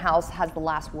when someone else has the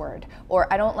last word.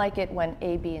 Or I don't like it when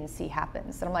A, B, and C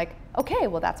happens. And I'm like, okay,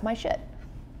 well that's my shit.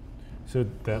 So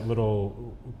that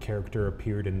little character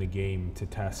appeared in the game to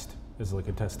test, as like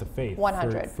a test of faith.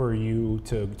 100. For you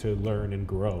to learn and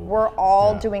grow. We're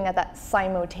all doing that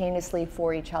simultaneously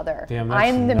for each other. Damn, that's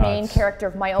I'm the nuts. main character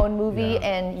of my own movie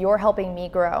and you're helping me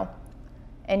grow.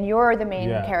 And you're the main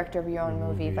character of your own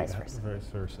movie, vice versa. Vice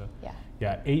versa. Yeah.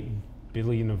 Yeah, 8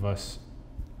 billion of us.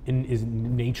 Is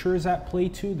nature is at play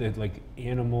too? That like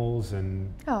animals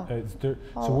and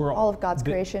all of God's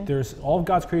creation. There's all of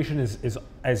God's creation is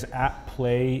at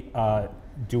play,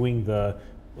 doing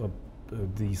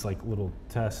these like little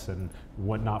tests and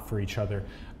whatnot for each other.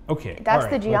 Okay, that's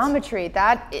the geometry.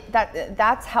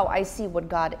 That's how I see what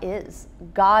God is.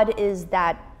 God is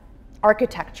that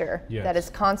architecture that is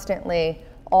constantly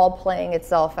all playing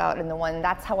itself out in the one.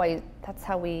 That's how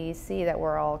we see that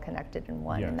we're all connected in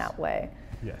one in that way.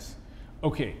 Yes.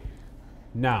 Okay.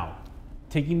 Now,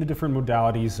 taking the different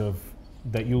modalities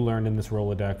that you learned in this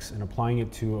Rolodex and applying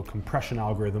it to a compression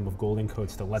algorithm of golden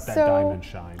codes to let that diamond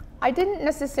shine. I didn't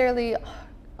necessarily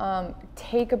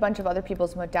take a bunch of other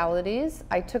people's modalities.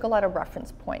 I took a lot of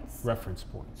reference points. Reference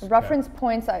points. Reference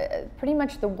points. Pretty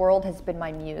much the world has been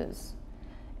my muse,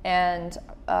 and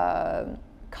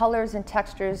colors and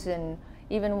textures, and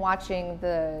even watching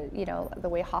the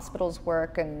way hospitals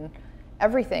work and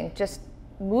everything. Just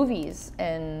movies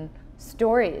and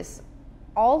stories.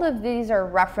 All of these are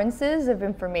references of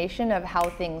information of how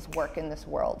things work in this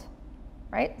world,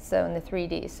 right? So in the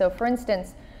 3D. So for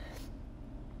instance,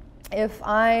 if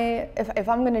I'm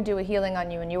going to do a healing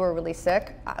on you and you were really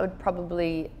sick, I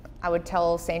would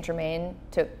tell Saint Germain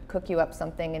to cook you up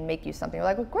something and make you something. You're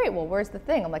like, well, great. Well, where's the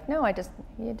thing? I'm like, no, he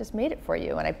just made it for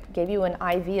you, and I gave you an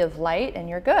IV of light, and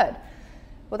you're good.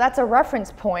 Well, that's a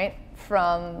reference point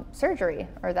from surgery,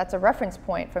 or that's a reference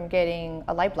point from getting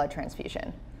a light blood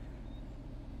transfusion.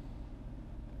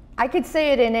 I could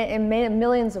say it in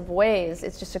millions of ways.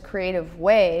 It's just a creative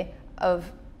way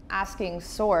of asking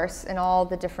Source and all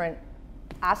the different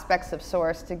aspects of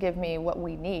Source to give me what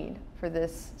we need for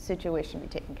this situation to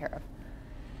be taken care of.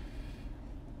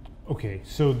 Okay,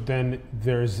 so then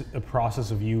there's a process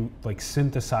of you like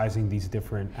synthesizing these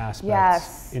different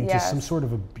aspects into some sort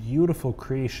of a beautiful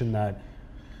creation that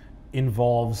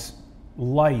involves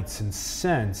lights and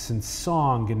scents and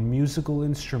song and musical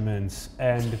instruments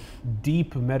and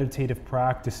deep meditative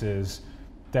practices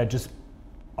that just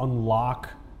unlock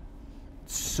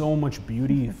so much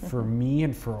beauty for me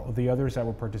and for all the others that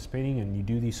were participating, and you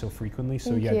do these so frequently.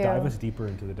 So Thank you. dive us deeper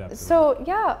into the depths. So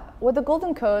what the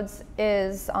Golden Codes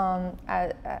is,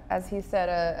 as he said,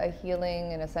 a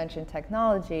healing and ascension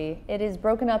technology. It is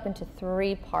broken up into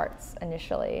 3 parts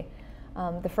initially.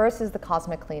 The first is the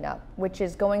cosmic cleanup, which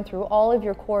is going through all of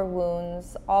your core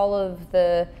wounds, all of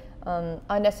the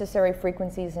unnecessary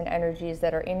frequencies and energies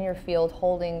that are in your field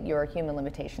holding your human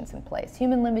limitations in place.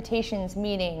 Human limitations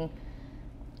meaning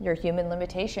your human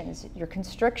limitations, your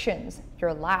constrictions,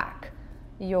 your lack,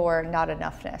 your not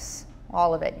enoughness,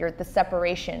 all of it, the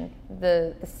separation,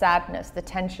 the sadness, the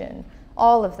tension,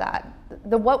 all of that.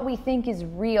 What we think is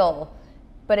real,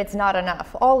 but it's not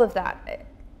enough, all of that.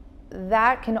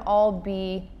 That can all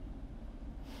be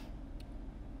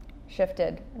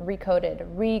shifted, recoded.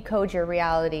 Recode your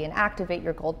reality and activate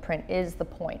your gold print is the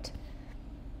point.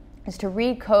 Is to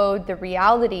recode the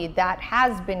reality that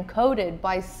has been coded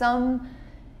by some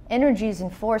energies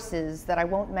and forces that I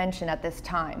won't mention at this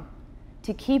time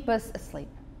to keep us asleep.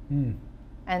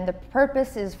 And the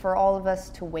purpose is for all of us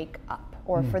to wake up,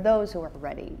 or for those who are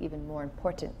ready, even more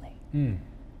importantly. And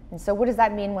so what does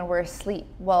that mean when we're asleep?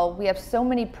 Well, we have so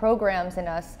many programs in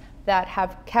us that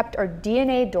have kept our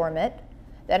DNA dormant,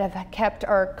 that have kept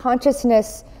our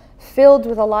consciousness filled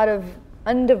with a lot of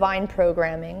undivine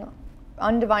programming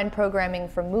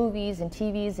from movies and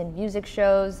TVs and music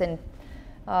shows, and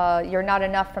you're not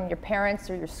enough from your parents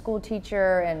or your school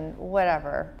teacher and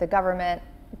whatever, the government,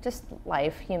 just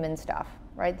life, human stuff,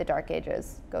 right? The Dark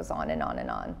Ages goes on and on and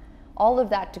on. All of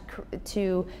that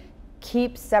to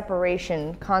keep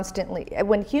separation constantly.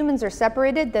 When humans are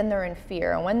separated, then they're in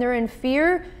fear. And when they're in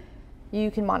fear,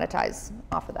 you can monetize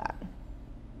off of that.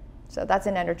 So that's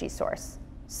an energy source.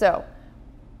 So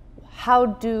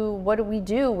what do we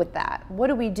do with that? What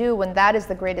do we do when that is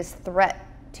the greatest threat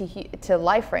to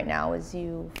life right now? Is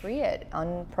you free it,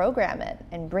 unprogram it,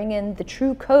 and bring in the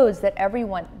true codes that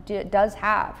everyone does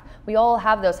have. We all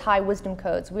have those high wisdom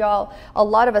codes. A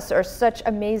lot of us are such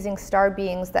amazing star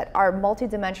beings that are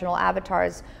multidimensional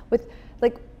avatars with,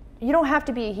 like, you don't have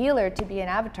to be a healer to be an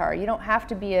avatar. You don't have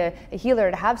to be a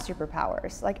healer to have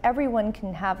superpowers. Like, everyone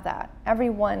can have that.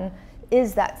 Everyone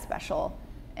is that special.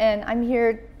 And I'm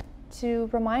here to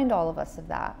remind all of us of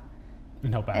that.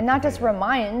 And not just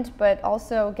remind, but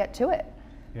also get to it.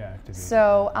 Yeah, activate.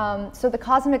 So the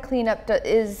cosmic cleanup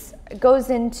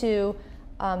goes into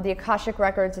the Akashic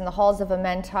records and the halls of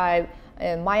Amentai,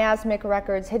 miasmic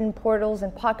records, hidden portals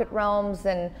and pocket realms,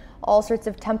 and all sorts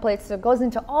of templates. So it goes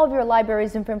into all of your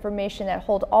libraries of information that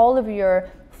hold all of your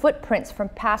footprints from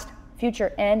past,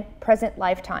 future, and present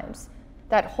lifetimes,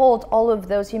 that hold all of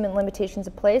those human limitations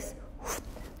in place,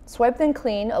 swipe them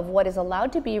clean of what is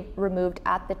allowed to be removed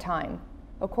at the time,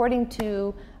 according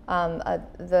to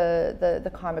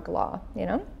the karmic law, you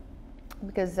know?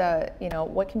 Because, you know,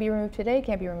 what can be removed today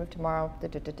can't be removed tomorrow.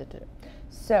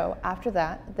 So after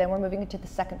that, then we're moving into the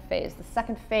second phase. The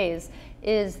second phase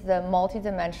is the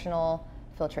multidimensional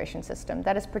filtration system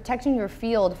that is protecting your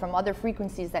field from other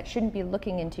frequencies that shouldn't be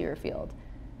looking into your field.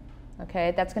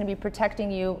 Okay, that's going to be protecting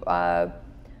you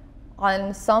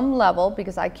on some level,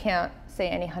 because I can't say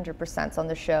any 100% on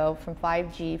the show, from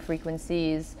 5G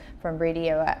frequencies, from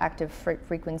radioactive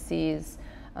frequencies,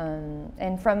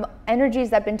 and from energies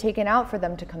that have been taken out for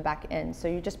them to come back in.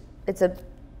 So it's a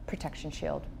protection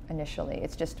shield initially.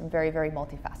 It's just very, very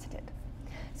multifaceted.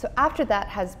 So after that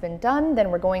has been done, then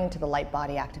we're going into the light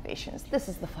body activations. This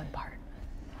is the fun part.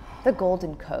 The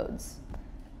golden codes,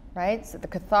 right? So the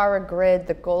Kathara grid,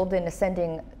 the golden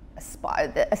ascending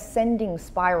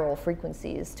spiral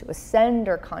frequencies to ascend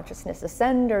our consciousness,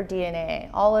 ascend our DNA,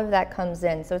 all of that comes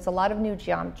in. So it's a lot of new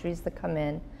geometries that come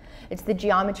in. It's the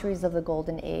geometries of the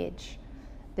golden age,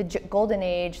 the golden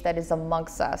age that is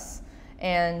amongst us.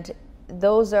 And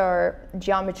those are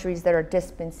geometries that are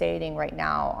dispensating right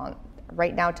now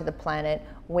to the planet,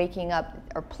 waking up.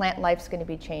 Our plant life's going to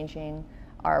be changing.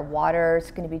 Our water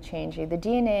is going to be changing. The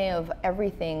DNA of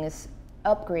everything is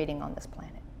upgrading on this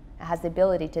planet. It has the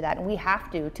ability to that, and we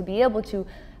have to be able to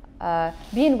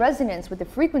be in resonance with the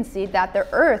frequency that the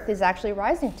Earth is actually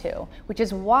rising to, which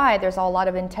is why there's a lot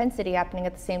of intensity happening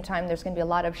at the same time. There's going to be a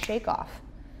lot of shake-off,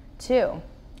 too.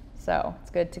 So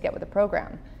it's good to get with the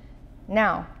program.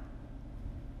 Now,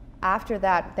 after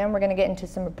that, then we're going to get into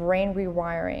some brain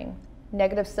rewiring,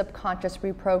 negative subconscious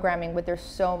reprogramming, but there's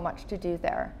so much to do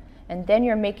there. And then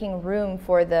you're making room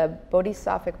for the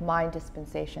bodhisattvic mind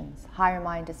dispensations, higher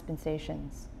mind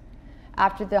dispensations.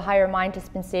 After the higher mind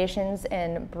dispensations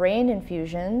and brain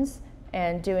infusions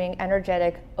and doing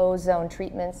energetic ozone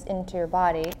treatments into your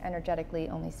body, energetically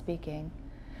only speaking,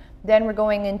 then we're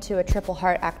going into a triple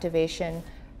heart activation.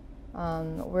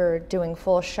 We're doing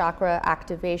full chakra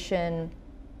activation,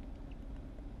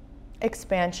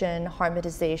 expansion,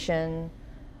 harmonization,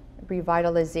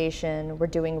 revitalization. We're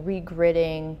doing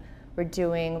regridding. We're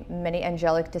doing many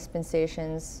angelic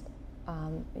dispensations,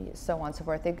 so on and so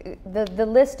forth. The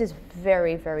list is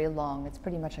very, very long. It's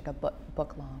pretty much like a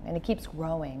book long, and it keeps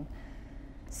growing.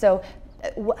 So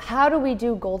how do we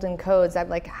do golden codes? I'm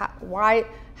like,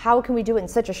 how can we do it in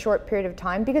such a short period of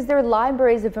time? Because there are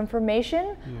libraries of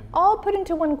information, all put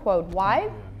into one code.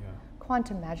 Why?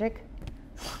 Quantum magic.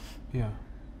 Yeah.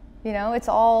 You know, it's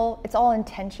all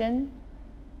intention.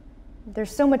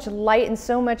 There's so much light and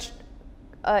so much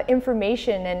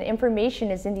information, and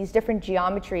information is in these different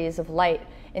geometries of light.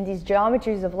 And these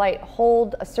geometries of light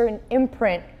hold a certain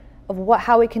imprint of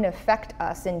how it can affect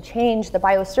us and change the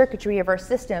biocircuitry of our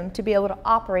system to be able to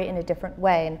operate in a different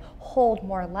way and hold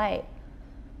more light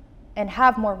and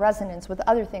have more resonance with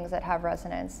other things that have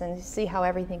resonance, and see how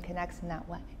everything connects in that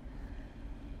way.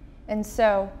 And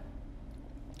so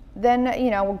then,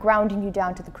 you know, we're grounding you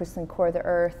down to the crystalline core of the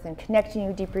earth and connecting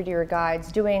you deeper to your guides,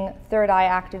 doing third eye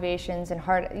activations and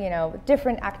heart, you know,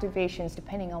 different activations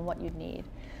depending on what you need.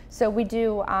 So we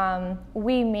do,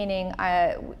 meaning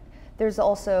there's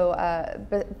also,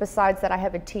 besides that, I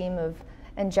have a team of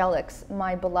angelics.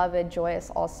 My beloved Joyous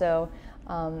also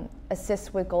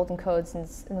assists with golden codes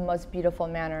in the most beautiful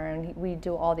manner, and we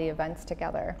do all the events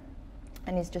together.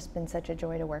 And he's just been such a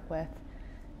joy to work with.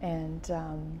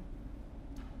 And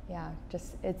yeah,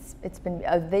 just it's been,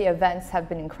 the events have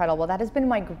been incredible. That has been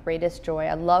my greatest joy.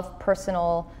 I love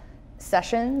personal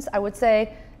sessions. I would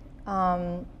say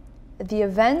The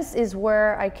events is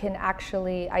where I can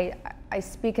actually, I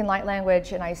speak in light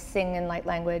language and I sing in light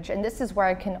language, and this is where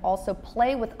I can also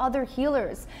play with other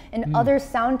healers and other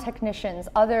sound technicians,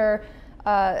 other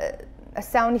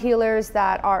sound healers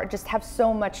that are just have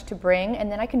so much to bring,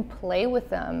 and then I can play with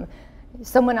them.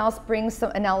 Someone else brings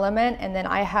an element, and then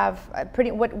I have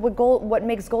what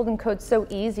makes Golden Code so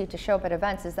easy to show up at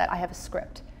events is that I have a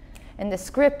script. And the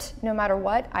script, no matter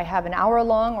what, I have an hour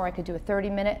long, or I could do a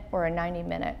 30-minute or a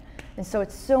 90-minute. And so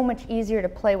it's so much easier to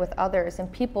play with others,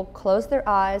 and people close their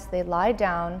eyes, they lie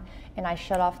down, and I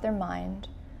shut off their mind,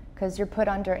 because you're put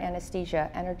under anesthesia,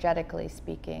 energetically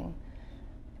speaking,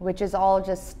 which is all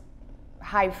just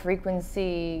high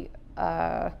frequency,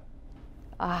 a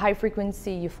high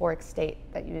frequency euphoric state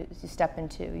that you step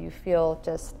into. You feel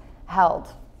just held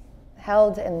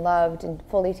and loved and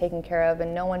fully taken care of,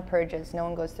 and no one purges, no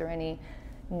one goes through any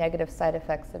negative side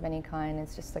effects of any kind.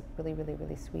 It's just like really, really,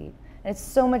 really sweet. And it's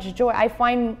so much joy. I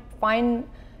find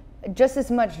just as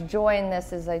much joy in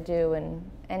this as I do in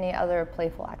any other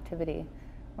playful activity,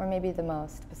 or maybe the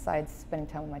most, besides spending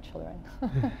time with my children.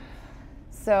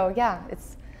 So yeah,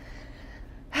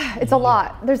 it's a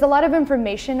lot. There's a lot of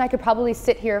information. I could probably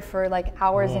sit here for like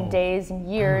hours and days and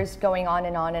years going on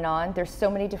and on and on. There's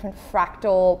so many different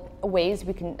fractal ways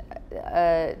we can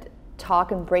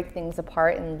talk and break things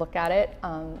apart and look at it.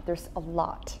 There's a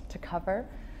lot to cover.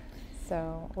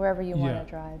 So wherever you want to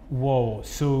drive. Whoa,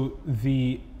 so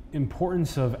the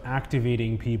importance of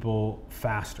activating people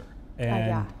faster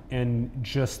and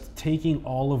just taking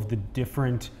all of the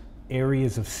different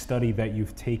areas of study that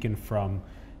you've taken from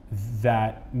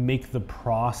that make the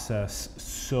process,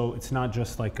 so it's not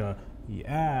just like a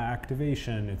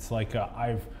activation, it's like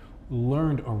I've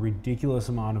learned a ridiculous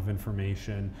amount of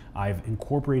information, I've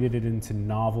incorporated it into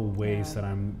novel ways that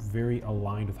I'm very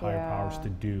aligned with higher powers to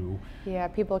do. Yeah,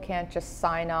 people can't just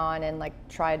sign on and like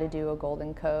try to do a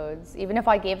Golden Codes. Even if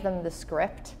I gave them the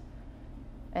script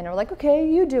and they're like, okay,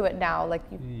 you do it now, like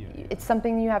it's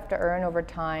something you have to earn over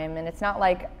time, and it's not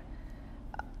like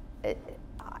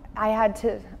I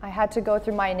had to go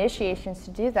through my initiations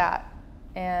to do that.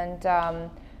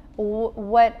 And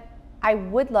what I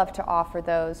would love to offer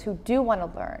those who do want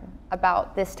to learn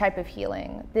about this type of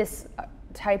healing, this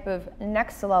type of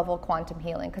next level quantum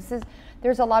healing, because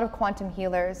there's a lot of quantum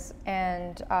healers,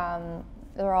 and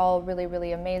they're all really,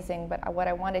 really amazing, but what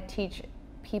I want to teach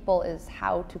people is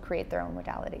how to create their own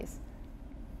modalities,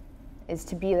 is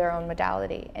to be their own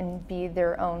modality and be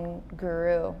their own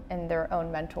guru and their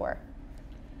own mentor.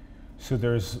 So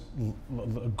there's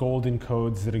Golden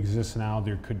Codes that exist now.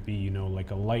 There could be,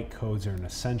 like a light codes or an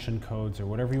ascension codes or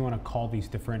whatever you want to call these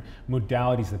different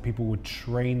modalities that people would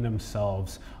train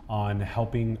themselves on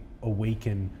helping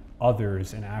awaken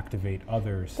others and activate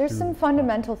others. There's some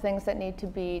fundamental things that need to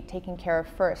be taken care of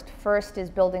first. First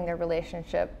is building their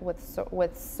relationship with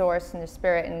Source and the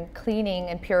Spirit, and cleaning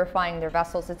and purifying their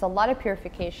vessels. It's a lot of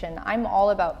purification. I'm all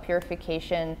about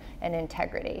purification and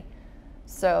integrity.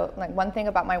 So like one thing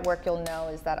about my work you'll know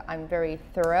is that I'm very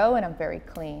thorough and I'm very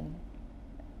clean.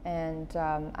 And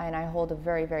I hold a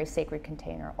very, very sacred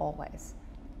container always.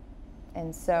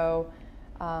 And so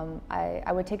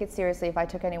I would take it seriously if I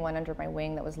took anyone under my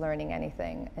wing that was learning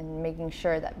anything, and making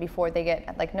sure that before they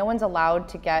get, like, no one's allowed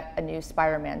to get a new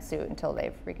Spider-Man suit until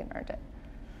they've freaking earned it.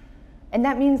 And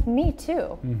that means me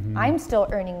too. Mm-hmm. I'm still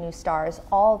earning new stars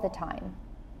all the time,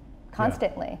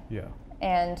 constantly. Yeah.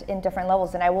 And in different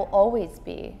levels, and I will always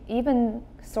be. Even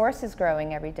Source is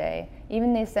growing every day.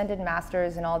 Even the Ascended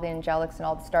Masters and all the angelics and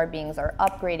all the star beings are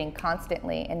upgrading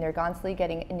constantly, and they're constantly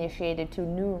getting initiated to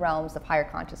new realms of higher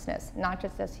consciousness, not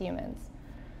just as humans.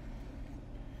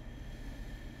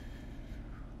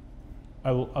 I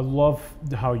love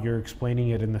how you're explaining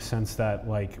it in the sense that,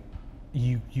 like,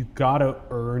 you gotta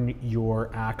earn your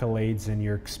accolades and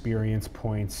your experience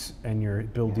points and your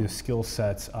ability to skill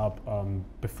sets up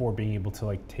before being able to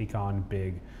like take on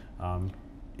big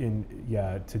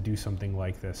to do something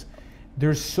like this.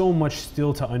 There's so much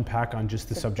still to unpack on just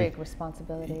the subject. Big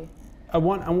responsibility. I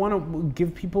want to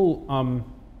give people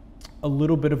a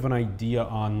little bit of an idea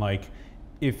on, like,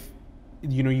 if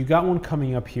you got one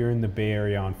coming up here in the Bay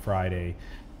Area on Friday,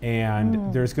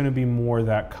 and there's going to be more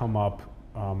that come up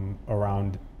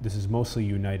around. This is mostly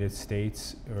United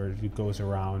States, or it goes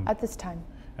around at this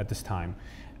time.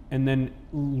 And then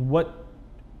what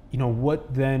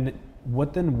then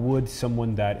would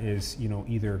someone that is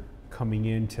either coming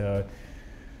in to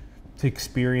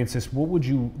experience this, what would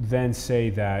you then say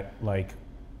that, like,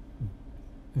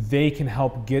 they can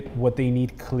help get what they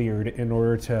need cleared in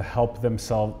order to help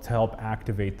themselves, to help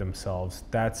activate themselves?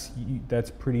 That's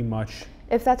pretty much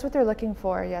If that's what they're looking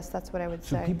for, yes, that's what I would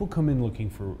So say. people come in looking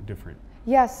for different.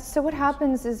 Yes, so what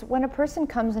happens is when a person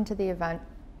comes into the event,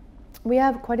 we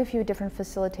have quite a few different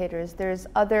facilitators. There's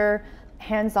other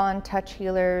hands-on touch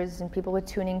healers and people with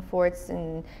tuning forks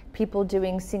and people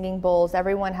doing singing bowls.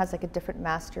 Everyone has like a different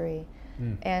mastery.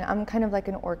 And I'm kind of like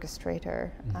an orchestrator.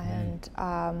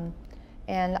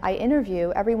 And I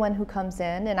interview everyone who comes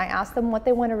in and I ask them what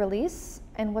they want to release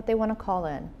and what they want to call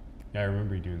in. Yeah, I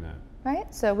remember you doing that.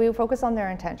 Right? So we focus on their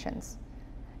intentions.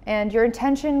 And your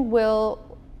intention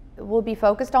will be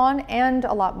focused on and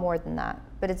a lot more than that.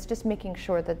 But it's just making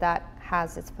sure that that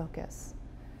has its focus.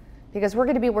 Because we're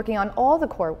going to be working on all the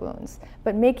core wounds,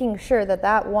 but making sure that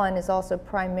that one is also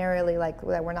primarily like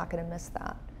that we're not going to miss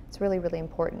that. It's really, really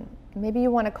important. Maybe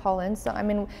you want to call in some, I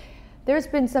mean, there's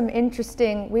been some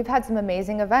interesting, we've had some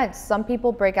amazing events. Some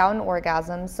people break out in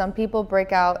orgasms. Some people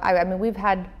break out, I mean, we've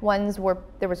had ones where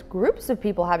there was groups of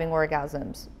people having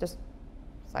orgasms, just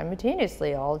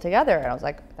simultaneously all together. And I was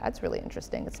like, that's really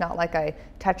interesting. It's not like I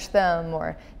touched them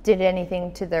or did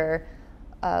anything to their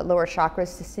lower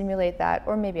chakras to stimulate that,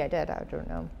 or maybe I did, I don't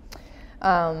know.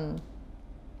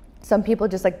 Some people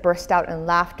just like burst out in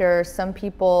laughter. Some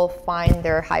people find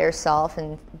their higher self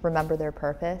and remember their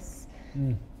purpose.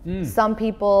 Some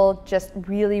people just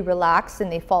really relax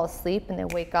and they fall asleep and they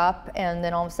wake up and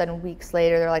then all of a sudden weeks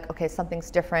later they're like, okay,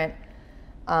 something's different.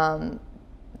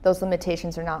 Those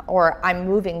limitations are not, or I'm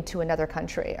moving to another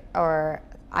country, or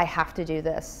I have to do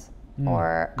this,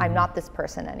 or I'm not this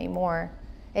person anymore.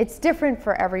 It's different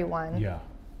for everyone. Yeah.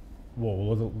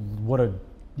 Well, what a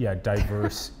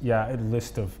diverse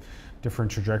list of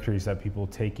different trajectories that people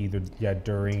take either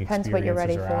during Depends experiences what you're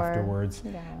ready or for. afterwards.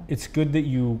 Yeah. It's good that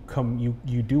you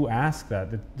do ask that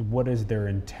what is their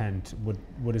intent?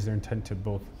 What is their intent to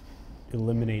both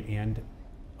eliminate and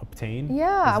obtain?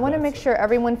 Yeah, I want to make sure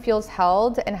everyone feels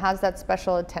held and has that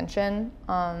special attention.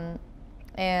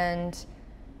 And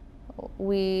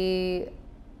we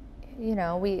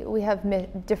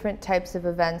have different types of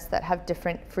events that have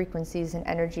different frequencies and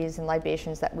energies and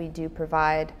libations that we do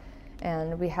provide.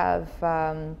 And we have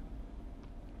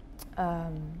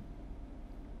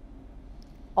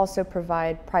also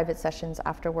provide private sessions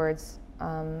afterwards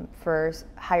for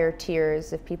higher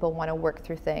tiers if people want to work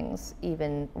through things,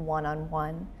 even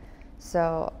one-on-one.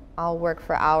 So I'll work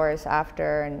for hours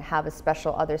after and have a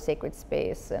special other sacred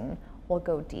space and we'll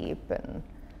go deep, and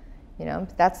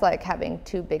that's like having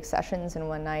 2 big sessions in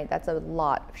one night. That's a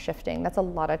lot of shifting. That's a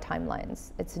lot of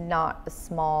timelines. It's not a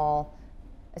small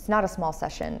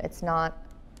session. It's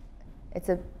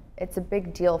a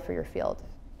big deal for your field.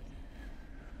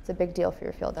 It's a big deal for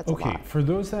your field. That's a lot. Okay, for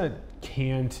those that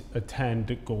can't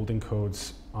attend Golden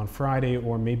Codes on Friday,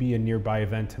 or maybe a nearby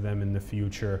event to them in the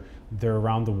future, they're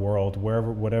around the world,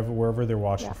 wherever they're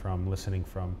watching from, listening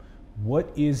from.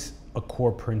 What is a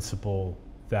core principle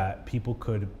that people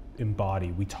could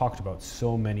embody? We talked about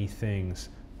so many things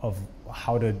of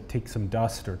how to take some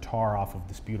dust or tar off of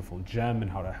this beautiful gem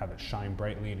and how to have it shine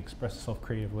brightly and express itself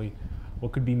creatively.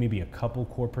 What could be maybe a couple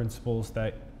core principles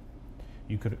that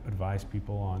you could advise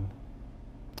people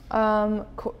on?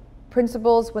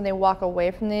 Principles when they walk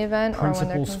away from the event,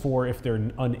 principles for if they're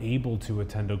unable to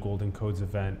attend a Golden Codes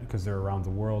event because they're around the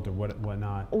world or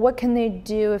whatnot. What can they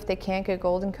do if they can't get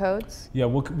Golden Codes? Yeah,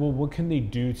 what can they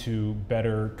do to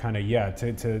better kind of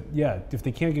if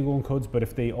they can't get Golden Codes, but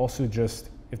if they also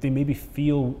if they maybe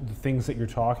feel the things that you're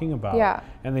talking about,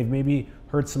 and they've maybe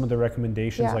heard some of the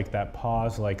recommendations, like that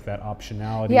pause, like that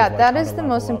optionality. Yeah, that is the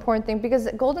most important thing, because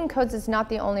Golden Codes is not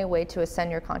the only way to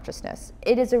ascend your consciousness.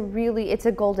 It is it's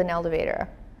a golden elevator,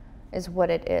 is what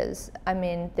it is. I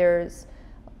mean, there's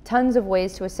tons of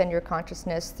ways to ascend your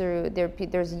consciousness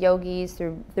there's yogis,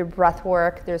 through their breath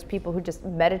work. There's people who just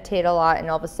meditate a lot, and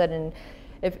all of a sudden,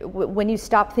 when you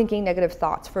stop thinking negative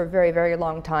thoughts for a very, very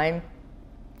long time,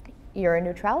 you're in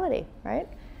neutrality, right?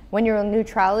 When you're in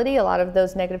neutrality, a lot of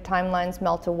those negative timelines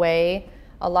melt away.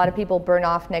 A lot of people burn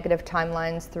off negative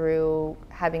timelines through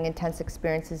having intense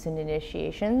experiences and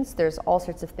initiations. There's all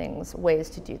sorts of ways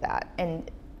to do that, and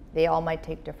they all might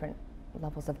take different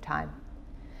levels of time.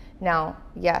 Now,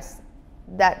 yes,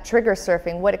 that trigger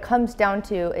surfing, what it comes down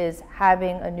to is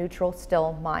having a neutral,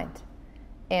 still mind.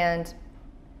 And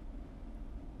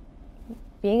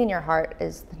being in your heart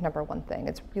is the number one thing.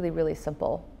 It's really, really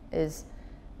simple, is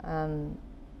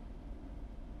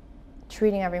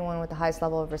treating everyone with the highest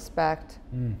level of respect,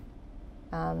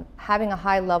 having a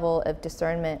high level of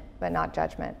discernment, but not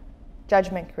judgment.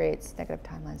 Judgment creates negative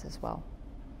timelines as well.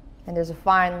 And there's a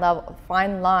fine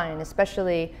line,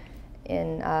 especially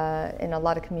in a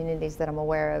lot of communities that I'm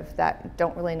aware of that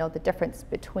don't really know the difference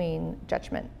between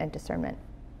judgment and discernment.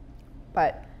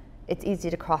 But it's easy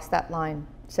to cross that line.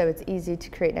 So it's easy to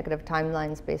create negative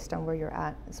timelines based on where you're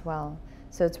at as well.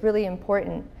 So it's really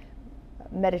important.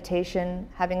 Meditation,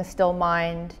 having a still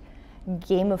mind,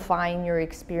 gamifying your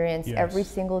experience every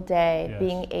single day,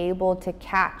 being able to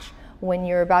catch when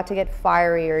you're about to get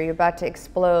fiery or you're about to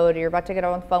explode or you're about to get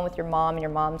on the phone with your mom and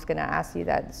your mom's gonna ask you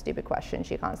that stupid question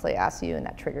she constantly asks you and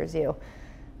that triggers you.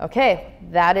 Okay,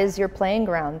 that is your playing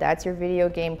ground. That's your video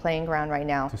game playing ground right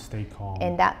now. To stay calm.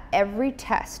 And that every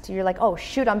test, you're like, oh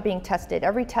shoot, I'm being tested.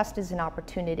 Every test is an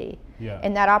opportunity. Yeah.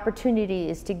 And that opportunity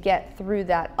is to get through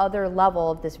that other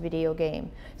level of this video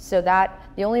game. So that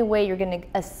the only way you're gonna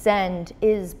ascend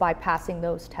is by passing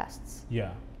those tests.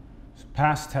 Yeah. So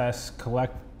pass tests,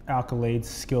 collect accolades,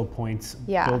 skill points,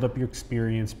 build up your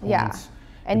experience points. Yeah.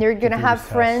 And you're gonna have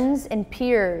friends and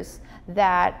peers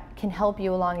that can help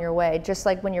you along your way, just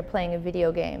like when you're playing a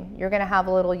video game. You're gonna have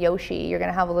a little Yoshi, you're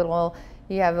gonna have a little,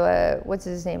 you have a, what's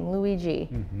his name, Luigi.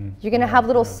 You're gonna have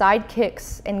little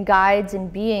sidekicks and guides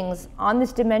and beings on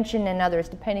this dimension and others,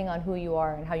 depending on who you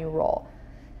are and how you roll,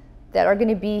 that are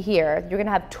gonna be here. You're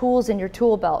gonna have tools in your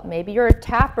tool belt. Maybe you're a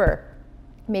tapper.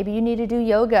 Maybe you need to do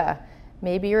yoga.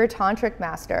 Maybe you're a tantric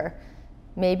master.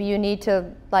 Maybe you need to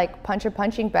like punch a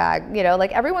punching bag, you know,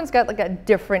 like everyone's got like a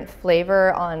different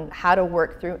flavor on how to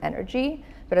work through energy.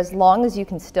 But as long as you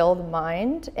can still the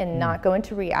mind and not go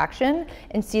into reaction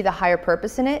and see the higher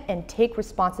purpose in it and take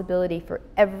responsibility for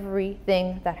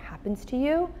everything that happens to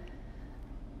you,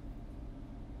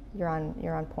 you're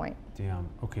on point. Damn.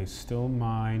 Okay, still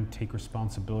mind, take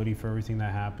responsibility for everything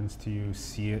that happens to you,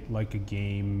 see it like a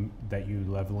game that you're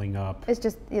leveling up. It's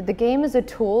just, the game is a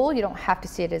tool. You don't have to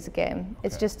see it as a game.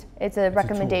 Okay. It's a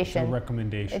recommendation. It's a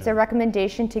recommendation. It's a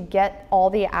recommendation to get all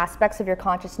the aspects of your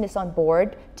consciousness on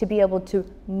board to be able to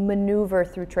maneuver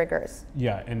through triggers.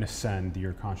 Yeah, and ascend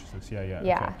your consciousness.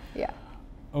 Yeah.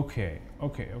 Okay.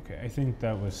 I think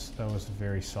that was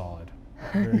very solid.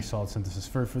 Very solid synthesis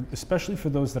for especially for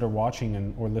those that are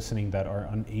watching or listening that are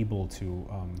unable to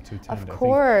attend. Of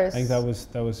course. I think that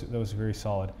was very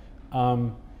solid.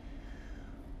 Wow.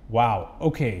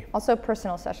 Okay. Also,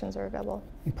 personal sessions are available.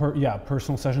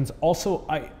 Personal sessions. Also,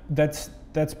 that's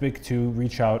big too.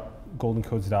 Reach out,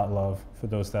 goldencodes.love for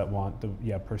those that want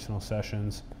the personal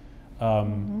sessions.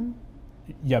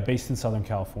 Based in Southern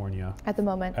California. At the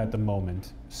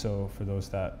moment. So for those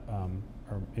that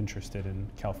are interested in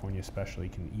California especially,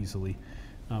 can easily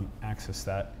access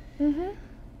that.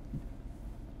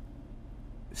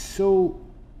 So,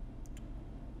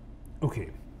 okay,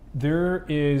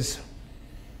 there's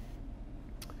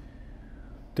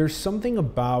something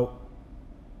about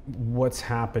what's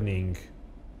happening.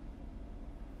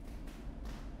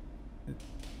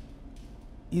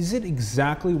 Is it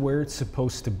exactly where it's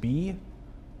supposed to be,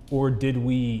 or did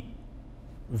we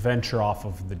venture off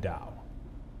of the Tao?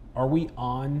 Are we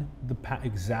on the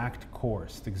exact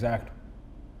course, the exact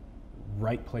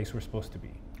right place we're supposed to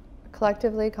be?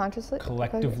 Collectively, consciously?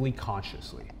 Collectively,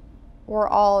 consciously. We're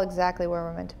all exactly where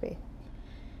we're meant to be.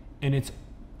 And it's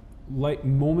like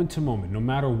moment to moment, no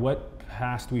matter what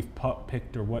past we've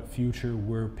picked or what future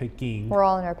we're picking. We're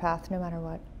all in our path, no matter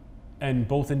what. And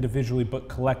both individually, but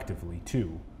collectively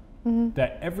too.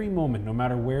 That every moment, no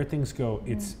matter where things go,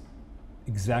 it's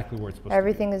exactly where it's supposed to be.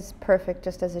 Everything is perfect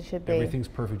just as it should be. Everything's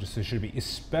perfect just as it should be,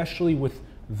 especially with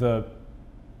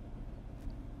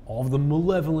all the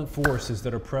malevolent forces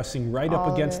that are pressing right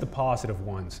up against the positive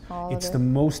ones. It's the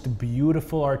most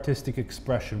beautiful artistic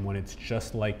expression when it's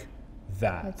just like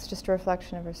that. It's just a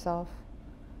reflection of yourself.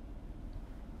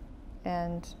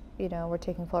 And, we're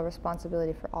taking full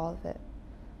responsibility for all of it.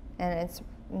 And it's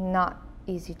not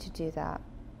easy to do that.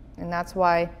 And that's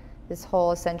why this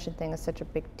whole ascension thing is such a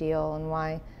big deal, and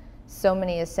why so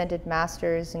many ascended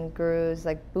masters and gurus,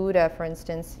 like Buddha, for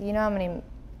instance, you know how many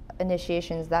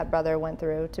initiations that brother went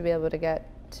through to be able to get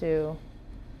to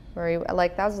where he,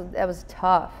 like, that was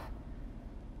tough.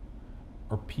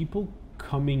 Are people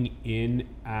coming in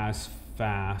as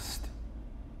fast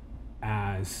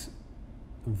as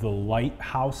the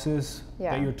lighthouses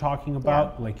that you're talking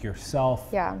about, like yourself,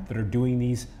 that are doing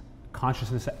these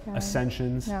consciousness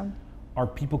ascensions? Are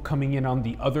people coming in on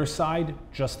the other side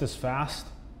just as fast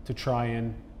to try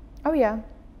and? Oh yeah.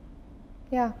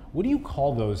 What do you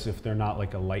call those if they're not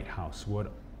like a lighthouse? What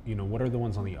are the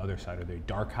ones on the other side? Are they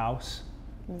dark house?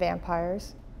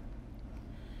 Vampires.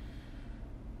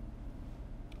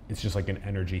 It's just like an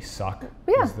energy suck.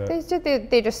 Yeah,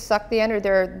 they just suck the energy.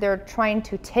 They're trying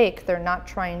to take. They're not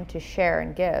trying to share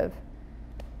and give.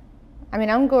 I mean,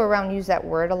 I don't go around and use that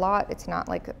word a lot. It's not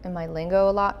like in my lingo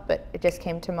a lot, but it just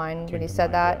came to mind when you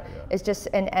said that. Yeah. It's just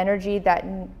an energy that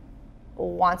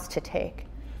wants to take.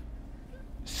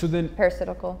 So then,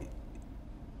 parasitical.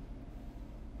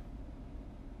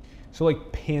 So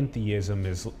like pantheism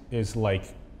is like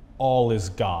all is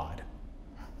God.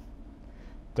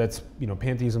 That's, you know,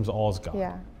 pantheism's all is God.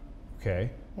 Yeah. Okay.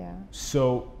 Yeah.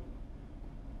 So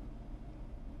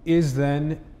is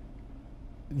then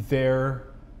there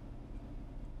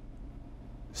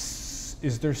is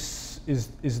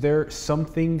there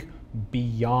something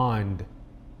beyond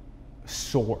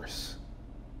source,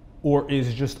 or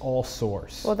is just all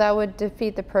source? Well, that would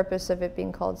defeat the purpose of it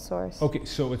being called source. Okay,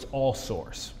 so it's all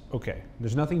source. Okay,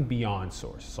 there's nothing beyond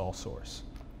source. It's all source.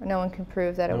 No one can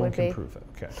prove that it would be. No one can prove it.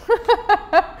 Okay.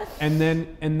 and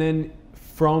then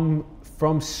from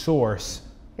source,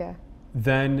 yeah,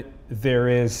 then there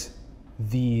is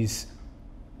these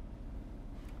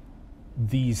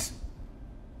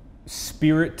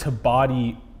spirit to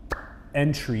body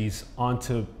entries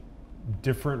onto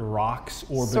different rocks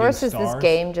orbiting Source is stars. this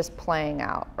game just playing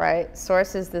out, right?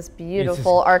 Source is this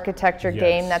beautiful architecture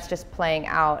game that's just playing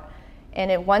out.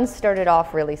 And it once started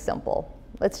off really simple.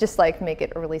 Let's just like make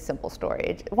it a really simple story.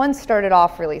 It once started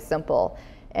off really simple,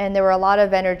 and there were a lot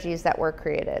of energies that were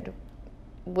created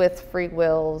with free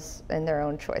wills and their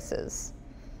own choices.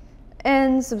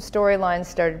 And some storylines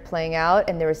started playing out,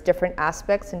 and there was different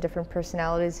aspects and different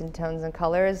personalities and tones and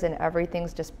colors, and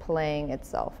everything's just playing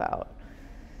itself out.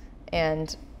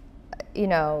 And, you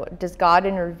know, does God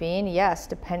intervene? Yes,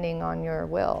 depending on your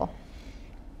will.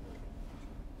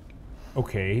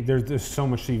 Okay, there's so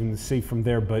much to even say from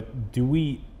there, but do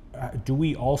we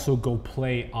also go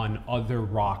play on other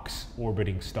rocks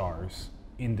orbiting stars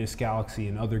in this galaxy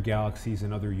and other galaxies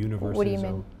and other universes? What do you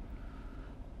mean?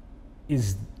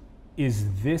 Is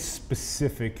this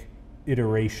specific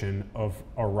iteration of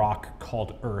a rock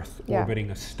called Earth orbiting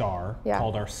a star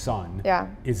called our sun,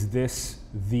 is this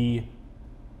the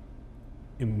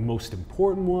most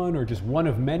important one, or just one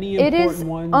of many important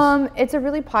ones? It's a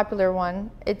really popular one.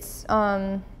 It's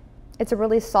a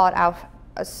really sought out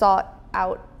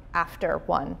after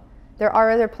one. There are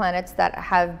other planets that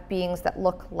have beings that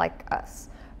look like us.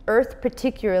 Earth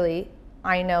particularly,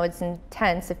 I know it's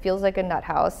intense, it feels like a nut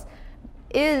house,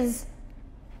 is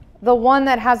the one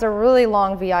that has a really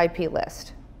long VIP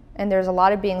list. And there's a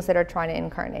lot of beings that are trying to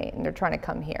incarnate, and they're trying to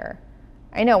come here.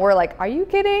 I know, we're like, are you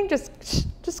kidding?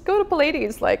 Just go to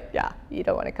Pleiades. Like, yeah, you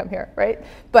don't want to come here, right?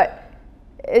 But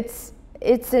it's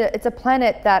a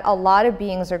planet that a lot of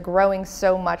beings are growing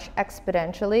so much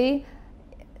exponentially.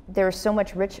 There's so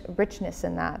much richness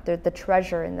in that. There's the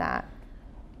treasure in that.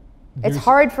 It's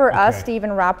hard for us to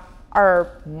even wrap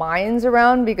our minds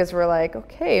around, because we're like,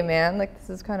 okay, man, like this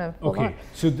is kind of okay.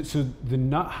 So the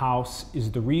nut house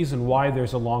is the reason why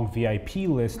there's a long VIP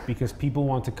list, because people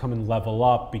want to come and level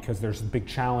up, because there's big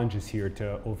challenges here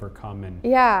to overcome and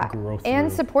grow through.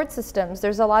 And support systems.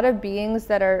 There's a lot of beings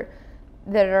that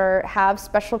have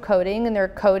special coding, and their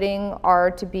coding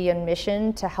are to be on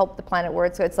mission to help the planet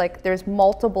work. So it's like there's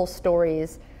multiple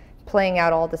stories playing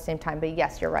out all at the same time. But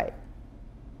yes, you're right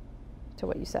to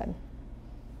what you said.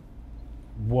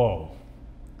 Whoa.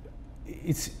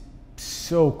 It's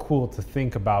so cool to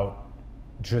think about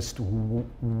just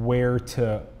where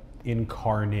to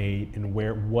incarnate and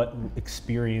what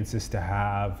experiences to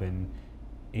have and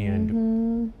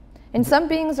And some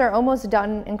beings are almost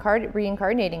done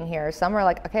reincarnating here. Some are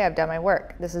like, okay, I've done my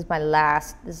work. This is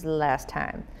the last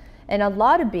time. And a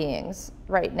lot of beings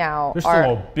right now there's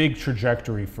still a big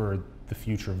trajectory for the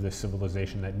future of this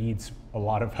civilization that needs a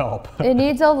lot of help. It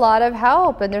needs a lot of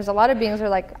help, and there's a lot of beings who are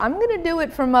like, I'm gonna do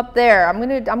it from up there. I'm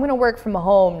gonna work from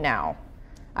home now.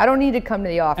 I don't need to come to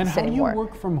the office anymore. And how do you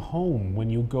work from home when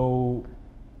you go?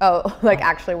 Oh, like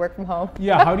actually work from home?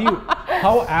 Yeah,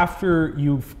 how after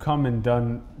you've come and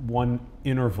done one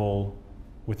interval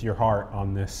with your heart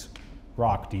on this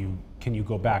rock, can you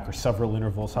go back, or several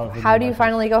intervals? How do you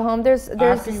finally go home? There's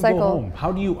a cycle. Go home,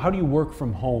 how do you work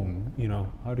from home? You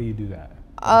know, how do you do that?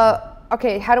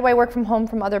 Okay, how do I work from home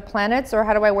from other planets, or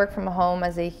how do I work from home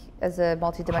as a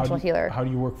multidimensional healer? How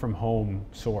do you work from home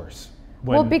source?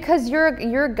 Well, because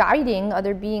you're guiding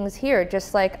other beings here.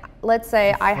 Just like, let's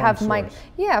say I have source.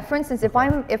 For instance,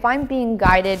 if I'm being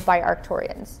guided by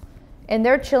Arcturians, and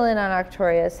they're chilling on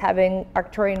Arcturus, having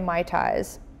Arcturian Mai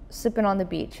Tais, sipping on the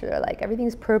beach. They're like,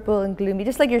 everything's purple and gloomy,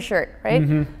 just like your shirt, right?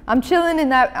 Mm-hmm. I'm chilling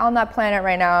on that planet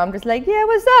right now. I'm just like, yeah,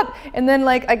 what's up? And then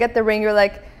like I get the ring. You're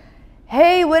like,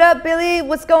 hey, what up, Billy?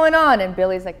 What's going on? And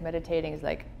Billy's like meditating. He's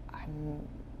like, I'm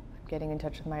getting in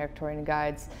touch with my Arcturian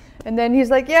guides. And then he's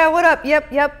like, yeah, what up?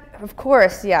 Yep, of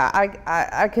course, yeah.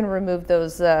 I can remove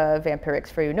those vampirics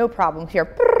for you, no problem.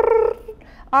 Here,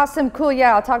 awesome, cool,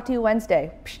 yeah, I'll talk to you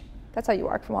Wednesday. That's how you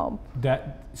work from home.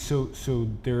 So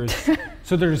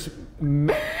there's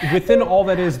within all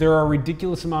that is, there are a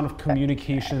ridiculous amount of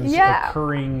communications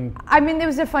occurring. I mean, there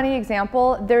was a funny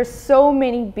example. There's so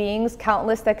many beings,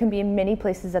 countless, that can be in many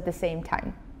places at the same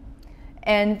time.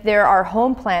 And there are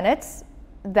home planets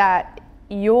that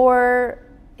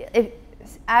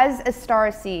as a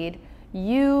star seed,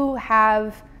 you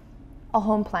have a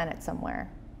home planet somewhere.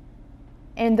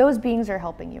 And those beings are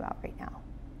helping you out right now.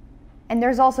 And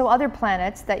there's also other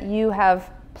planets that you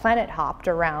have planet hopped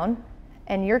around,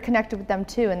 and you're connected with them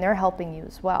too, and they're helping you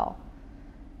as well.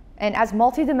 And as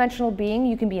multidimensional being,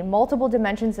 you can be in multiple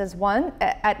dimensions at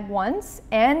once,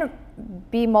 and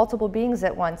be multiple beings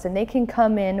at once, and they can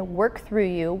come in, work through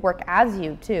you, work as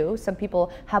you too. Some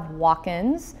people have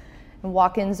walk-ins, and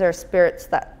walk-ins are spirits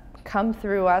that come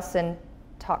through us and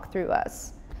talk through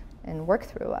us and work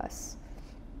through us,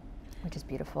 which is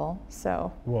beautiful.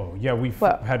 So whoa, yeah, we've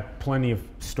had plenty of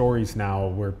stories now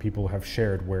where people have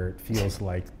shared where it feels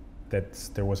like that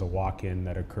there was a walk-in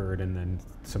that occurred, and then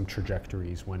some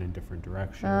trajectories went in different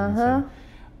directions.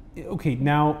 Okay,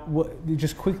 now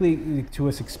just quickly to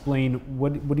us explain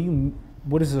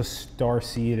what is a star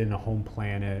seed and a home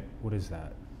planet? What is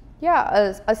that?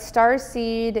 Yeah, a star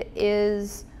seed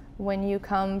is when you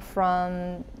come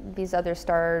from these other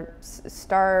star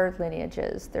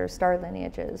lineages. There's star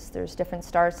lineages. There's different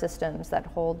star systems that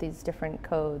hold these different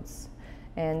codes,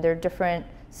 and they're different.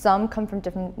 Some come from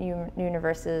different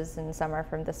universes, and some are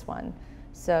from this one.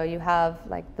 So you have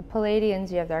like the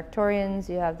Palladians, you have the Arcturians,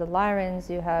 you have the Lyrans,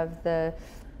 you have the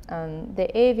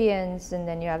Avians, and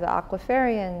then you have the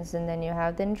Aquiferians, and then you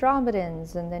have the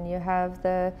Andromedans, and then you have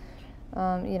the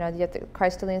you have the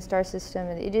Crystalian star system,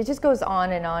 and it just goes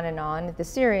on and on and on. The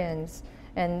Sirians,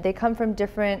 and they come from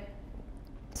different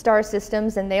star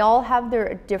systems, and they all have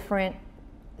their different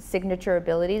signature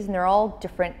abilities, and they're all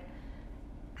different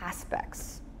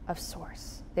aspects of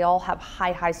source. They all have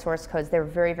high source codes. They're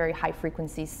very, very high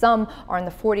frequency. Some are in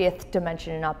the 40th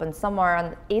dimension and up, and some are on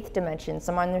the 8th dimension,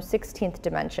 some are in their 16th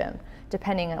dimension,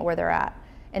 depending on where they're at.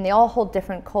 And they all hold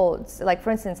different codes. Like,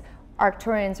 for instance,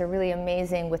 Arcturians are really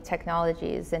amazing with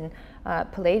technologies, and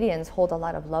Palladians hold a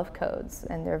lot of love codes,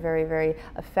 and they're very, very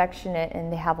affectionate,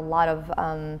 and they have a lot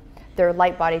of, their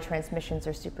light body transmissions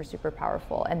are super, super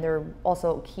powerful, and they're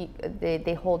also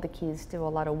they hold the keys to a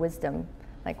lot of wisdom,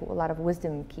 like a lot of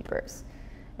wisdom keepers.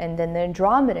 And then the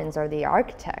Andromedans are the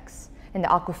architects, and the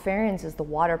Aquiferians is the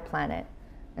water planet,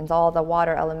 and all the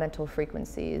water elemental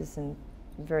frequencies, and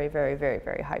very, very, very,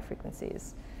 very high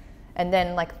frequencies. And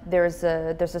then like there's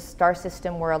a star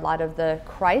system where a lot of the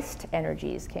Christ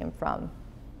energies came from.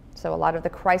 So a lot of the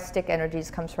Christic energies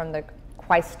comes from the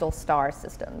Christal star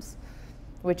systems,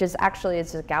 which is actually,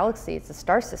 it's a galaxy, it's a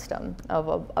star system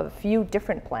of a few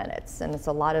different planets, and it's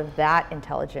a lot of that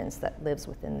intelligence that lives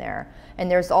within there.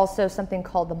 And there's also something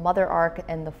called the Mother Arc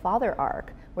and the Father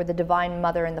Arc, where the Divine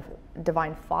Mother and the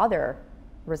Divine Father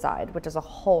reside, which is a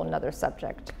whole nother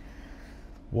subject.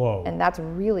 Whoa. And that's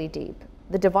really deep.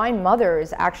 The Divine Mother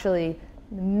is actually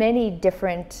many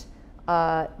different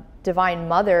Divine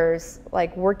Mothers,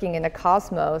 like working in a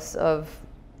cosmos of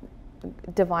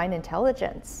divine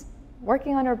intelligence,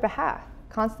 working on our behalf,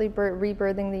 constantly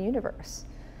rebirthing the universe.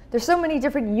 There's so many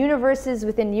different universes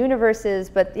within universes,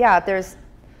 but yeah,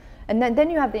 and then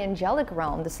you have the angelic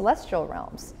realm, the celestial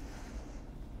realms.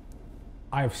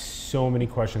 I have so many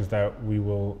questions that we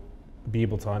will be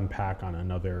able to unpack on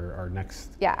our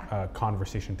next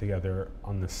conversation together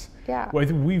on this. Yeah. Well, I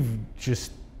think we've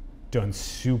just done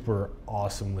super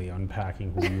awesomely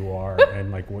unpacking who you are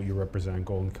and like what you represent,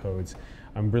 Golden Codes.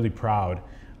 I'm really proud.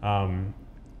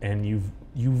 And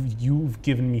you've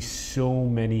given me so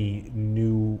many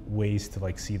new ways to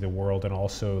like see the world, and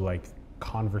also like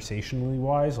conversationally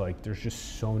wise, like there's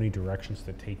just so many directions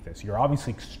to take this. You're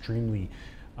obviously extremely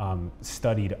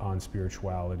studied on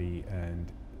spirituality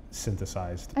and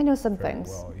synthesized. I know some very things.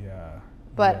 Well, yeah.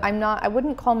 But yeah. I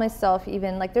wouldn't call myself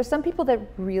even, like there's some people that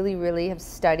really, really have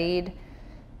studied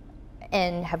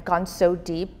and have gone so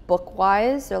deep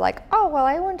book-wise. They're like, oh, well,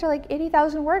 I went to like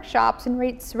 80,000 workshops and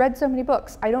read so many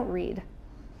books. I don't read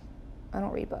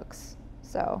books.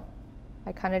 So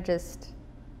I kind of just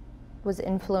was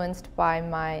influenced by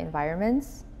my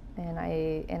environments, and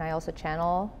I also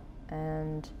channel,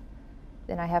 and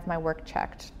then I have my work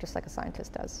checked, just like a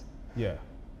scientist does. Yeah.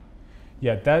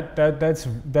 Yeah,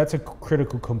 that's a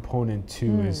critical component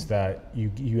too, is that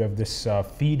you have this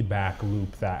feedback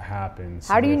loop that happens.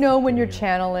 How do you know when you're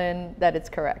channeling that it's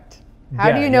correct?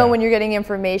 How do you know when you're getting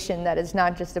information that is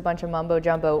not just a bunch of mumbo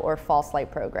jumbo or false light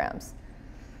programs?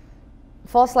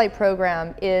 False light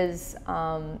program is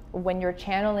when you're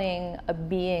channeling a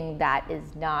being that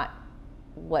is not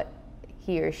what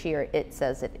he or she or it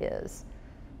says it is.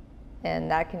 And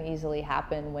that can easily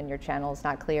happen when your channel is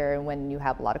not clear and when you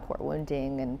have a lot of core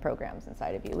wounding and programs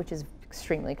inside of you, which is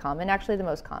extremely common, actually the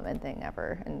most common thing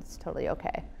ever, and it's totally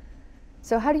okay.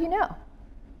 So how do you know?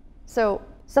 So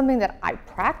something that I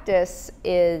practice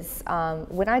is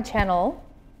when I channel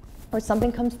or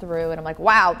something comes through and I'm like,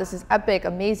 wow, this is epic,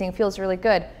 amazing, feels really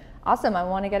good. Awesome, I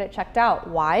want to get it checked out.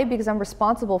 Why? Because I'm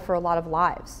responsible for a lot of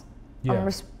lives. Yeah. I'm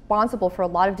responsible for a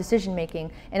lot of decision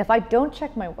making. And if I don't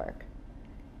check my work,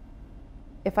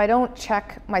 if I don't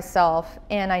check myself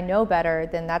and I know better,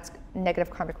 then that's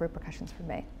negative karmic repercussions for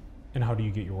me. And how do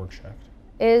you get your work checked?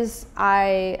 Is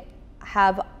I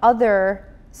have other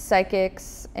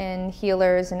psychics and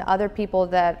healers and other people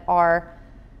that are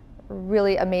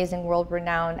really amazing, world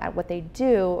renowned at what they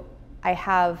do. I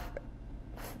have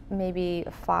maybe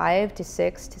 5 to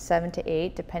 6 to 7 to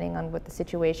 8, depending on what the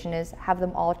situation is, have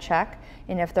them all check.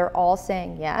 And if they're all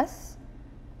saying yes,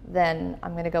 then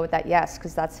I'm going to go with that yes,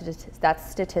 because that's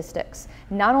statistics.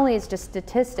 Not only is just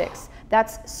statistics,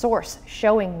 that's source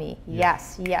showing me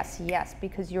yes, yes, yes,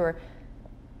 because you're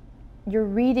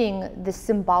reading the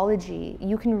symbology.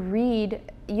 You can read,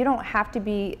 you don't have to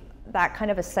be that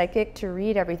kind of a psychic to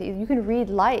read everything. You can read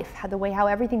life, how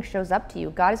everything shows up to you.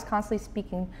 God is constantly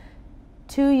speaking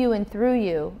to you and through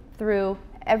you, through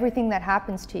everything that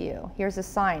happens to you. Here's a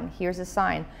sign, here's a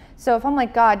sign. So if I'm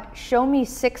like, God, show me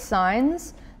 6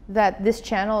 signs that this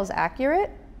channel is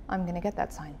accurate, I'm gonna get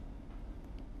that sign.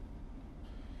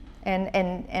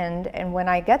 And when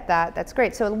I get that, that's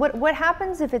great. So what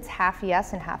happens if it's half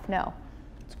yes and half no?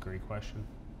 That's a great question.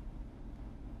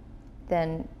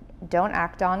 Then don't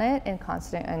act on it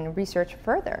and research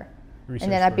further.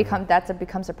 And then that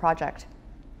becomes a project.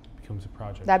 Becomes a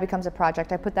project. That becomes a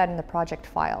project. I put that in the project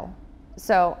file.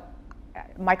 So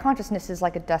my consciousness is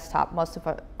like a desktop. Most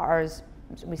of ours,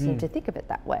 we seem to think of it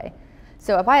that way.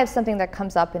 So if I have something that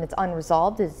comes up and it's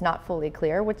unresolved, it's not fully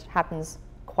clear, which happens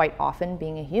quite often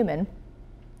being a human,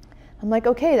 I'm like,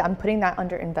 okay, I'm putting that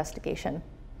under investigation.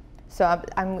 So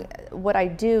what I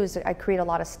do is I create a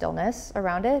lot of stillness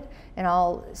around it, and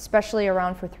especially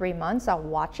around for 3 months, I'll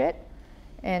watch it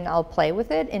and I'll play with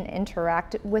it and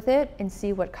interact with it and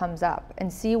see what comes up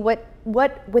and see what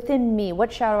within me,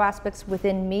 what shadow aspects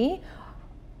within me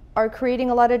are creating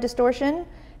a lot of distortion,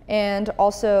 and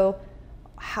also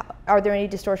are there any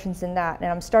distortions in that?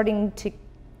 And I'm starting to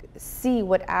see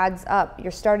what adds up.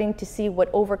 You're starting to see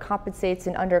what overcompensates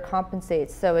and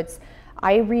undercompensates. So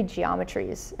I read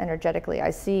geometries energetically. I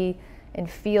see and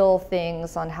feel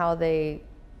things on how they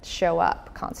show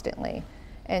up constantly.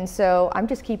 And so I'm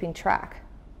just keeping track.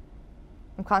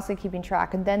 I'm constantly keeping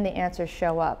track, and then the answers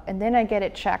show up. And then I get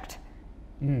it checked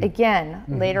again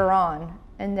later on,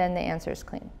 and then the answer is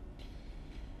clean.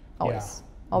 Always. Yeah.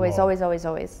 Always, Whoa. always, always,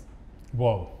 always.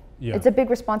 Whoa, yeah. It's a big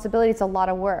responsibility. It's a lot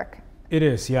of work. It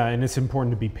is, yeah, and it's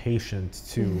important to be patient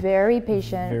too. Very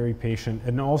patient. Very patient,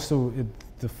 and also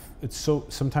it's so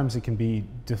sometimes it can be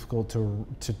difficult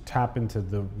to tap into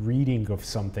the reading of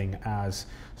something as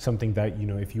something that, you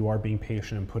know, if you are being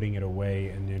patient and putting it away,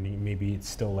 and then maybe it's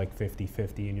still like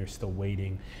 50-50 and you're still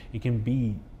waiting, it can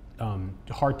be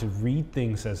hard to read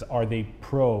things as, are they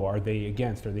pro, are they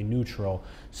against, are they neutral?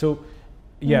 So.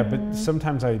 Yeah, but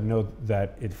sometimes I know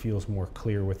that it feels more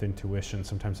clear with intuition.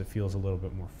 Sometimes it feels a little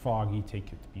bit more foggy.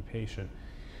 Take it to be patient.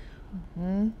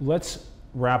 Let's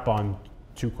wrap on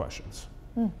 2 questions.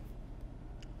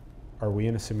 Are we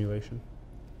in a simulation?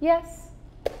 Yes.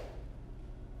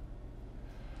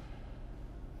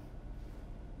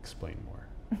 Explain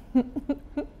more.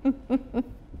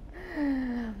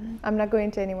 I'm not going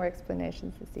into any more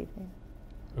explanations this evening.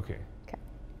 Okay. Okay.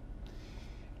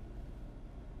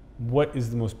 What is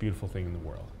the most beautiful thing in the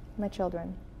world? My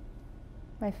children,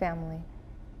 my family,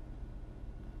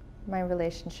 my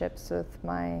relationships with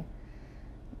my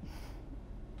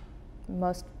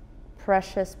most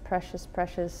precious, precious,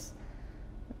 precious,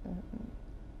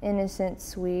 innocent,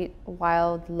 sweet,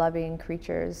 wild, loving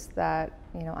creatures that,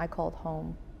 you know, I called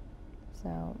home.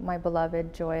 So my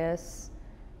beloved, joyous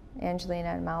Angelina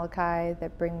and Malachi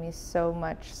that bring me so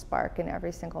much spark in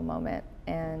every single moment,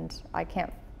 and I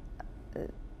can't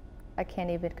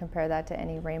even compare that to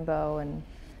any rainbow and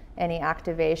any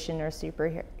activation or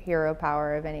superhero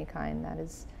power of any kind. That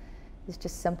is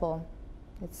just simple.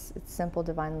 It's simple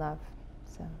divine love.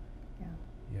 So, yeah.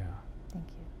 Yeah. Thank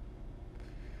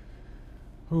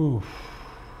you. Ooh.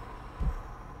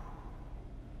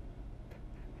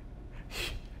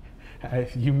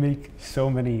 You make so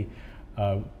many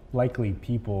likely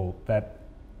people that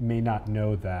may not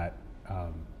know that,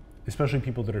 especially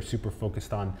people that are super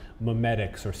focused on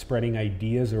memetics or spreading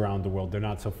ideas around the world. They're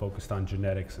not so focused on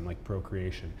genetics and like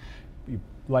procreation.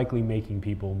 likely making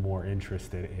people more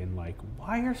interested in like,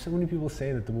 why are so many people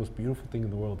saying that the most beautiful thing in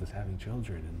the world is having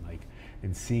children, and like,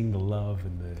 and seeing the love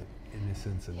and the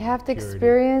innocence and you have to purity.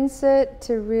 experience it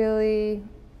to really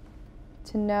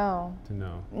to know.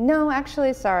 No,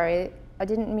 actually, sorry, I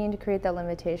didn't mean to create that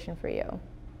limitation for you.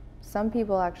 Some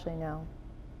people actually know.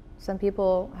 Some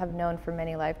people have known for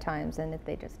many lifetimes, and if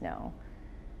they just know.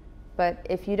 But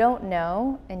if you don't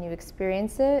know and you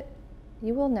experience it,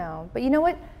 you will know. But you know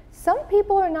what? Some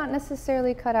people are not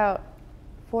necessarily cut out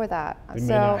for that. They may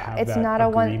not have it's that not a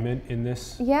agreement in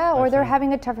this. Yeah, or they're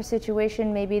having a tougher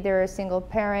situation. Maybe they're a single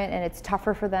parent and it's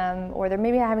tougher for them, or they're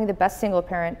maybe having the best single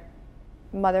parent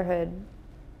motherhood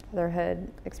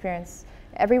experience.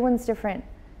 Everyone's different.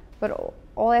 But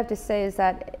all I have to say is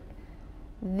that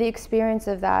the experience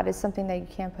of that is something that you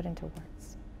can't put into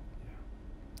words.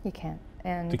 You can't.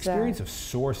 And the experience of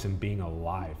source and being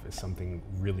alive is something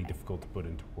really difficult to put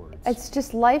into words. It's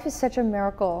just, life is such a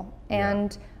miracle,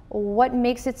 and what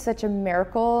makes it such a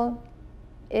miracle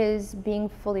is being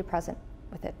fully present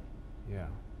with it. Yeah.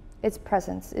 Its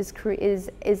presence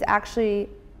is actually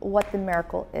what the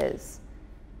miracle is.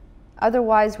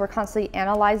 Otherwise, we're constantly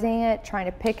analyzing it, trying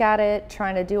to pick at it,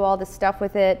 trying to do all this stuff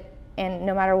with it, and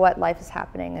no matter what, life is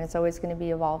happening, and it's always going to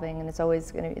be evolving, and it's always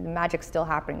going to, the magic's still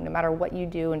happening, no matter what you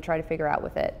do and try to figure out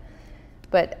with it.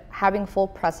 But having full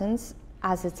presence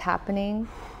as it's happening,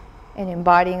 and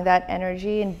embodying that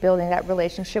energy and building that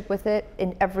relationship with it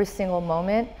in every single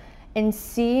moment, and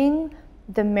seeing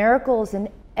the miracles in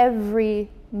every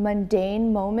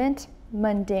mundane moment,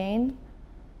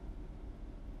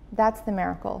 that's the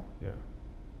miracle. Yeah.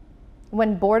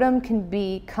 When boredom can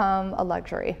become a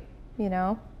luxury, you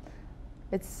know?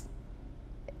 It's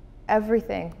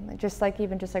everything, just like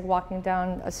walking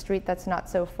down a street that's not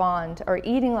so fond, or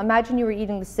eating, imagine you were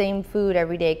eating the same food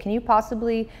every day. Can you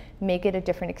possibly make it a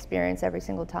different experience every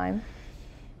single time?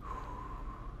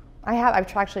 I've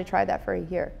actually tried that for a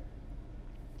year.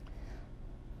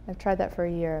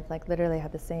 I've like literally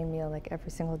had the same meal like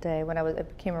every single day when I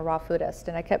became a raw foodist,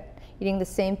 and I kept eating the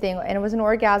same thing, and it was an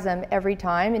orgasm every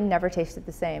time and never tasted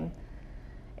the same.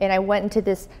 And I went into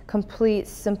this complete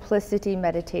simplicity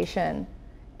meditation,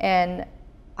 and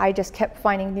I just kept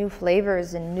finding new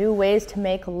flavors and new ways to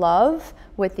make love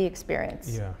with the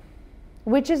experience. Yeah.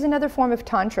 Which is another form of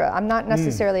Tantra. I'm not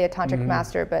necessarily a Tantric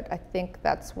master, but I think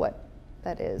that's what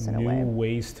that is in a way. New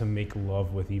ways to make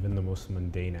love with even the most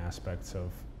mundane aspects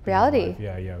of reality.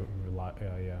 Yeah.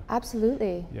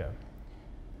 Absolutely. Yeah.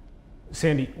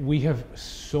 Sandy, we have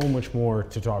so much more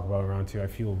to talk about around two. I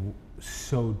feel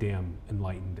so damn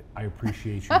enlightened. I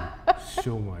appreciate you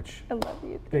so much. I love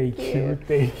you. Thank you,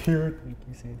 Sandy.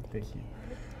 Thank you.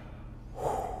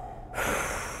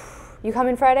 You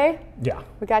coming Friday? Yeah.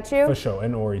 We got you? For sure,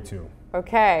 and Ori too.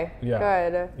 Okay, yeah.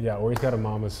 Good. Yeah, Ori's got a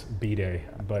mama's B-day,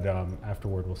 but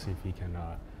afterward we'll see if he can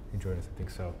enjoy this. I think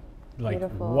so. Like,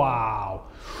 beautiful. Wow.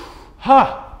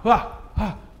 Ha, ha,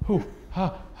 ha, hoo,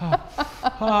 ha, ha,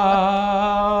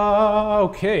 ha.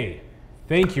 Okay.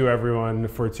 Thank you, everyone,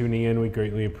 for tuning in. We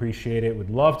greatly appreciate it. We'd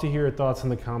love to hear your thoughts in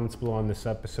the comments below on this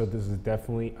episode. This is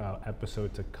definitely an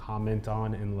episode to comment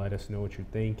on and let us know what you're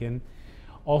thinking.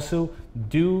 Also,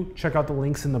 do check out the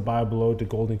links in the bio below to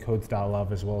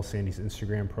goldencodes.love, as well as Sandy's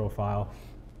Instagram profile,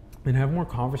 and have more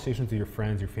conversations with your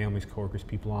friends, your families, coworkers,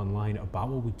 people online about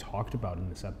what we talked about in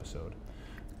this episode.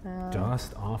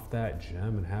 Dust off that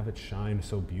gem and have it shine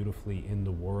so beautifully in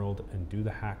the world, and do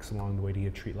the hacks along the way to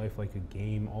treat life like a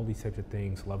game, all these types of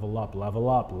things. Level up, level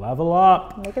up, level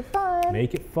up. Make it fun.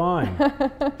 Make it fun.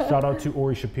 Shout out to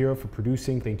Ori Shapiro for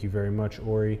producing. Thank you very much,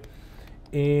 Ori.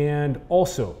 And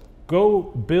also, go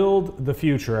build the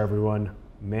future, everyone.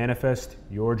 Manifest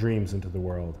your dreams into the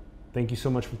world. Thank you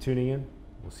so much for tuning in.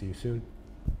 We'll see you soon.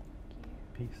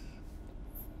 Peace.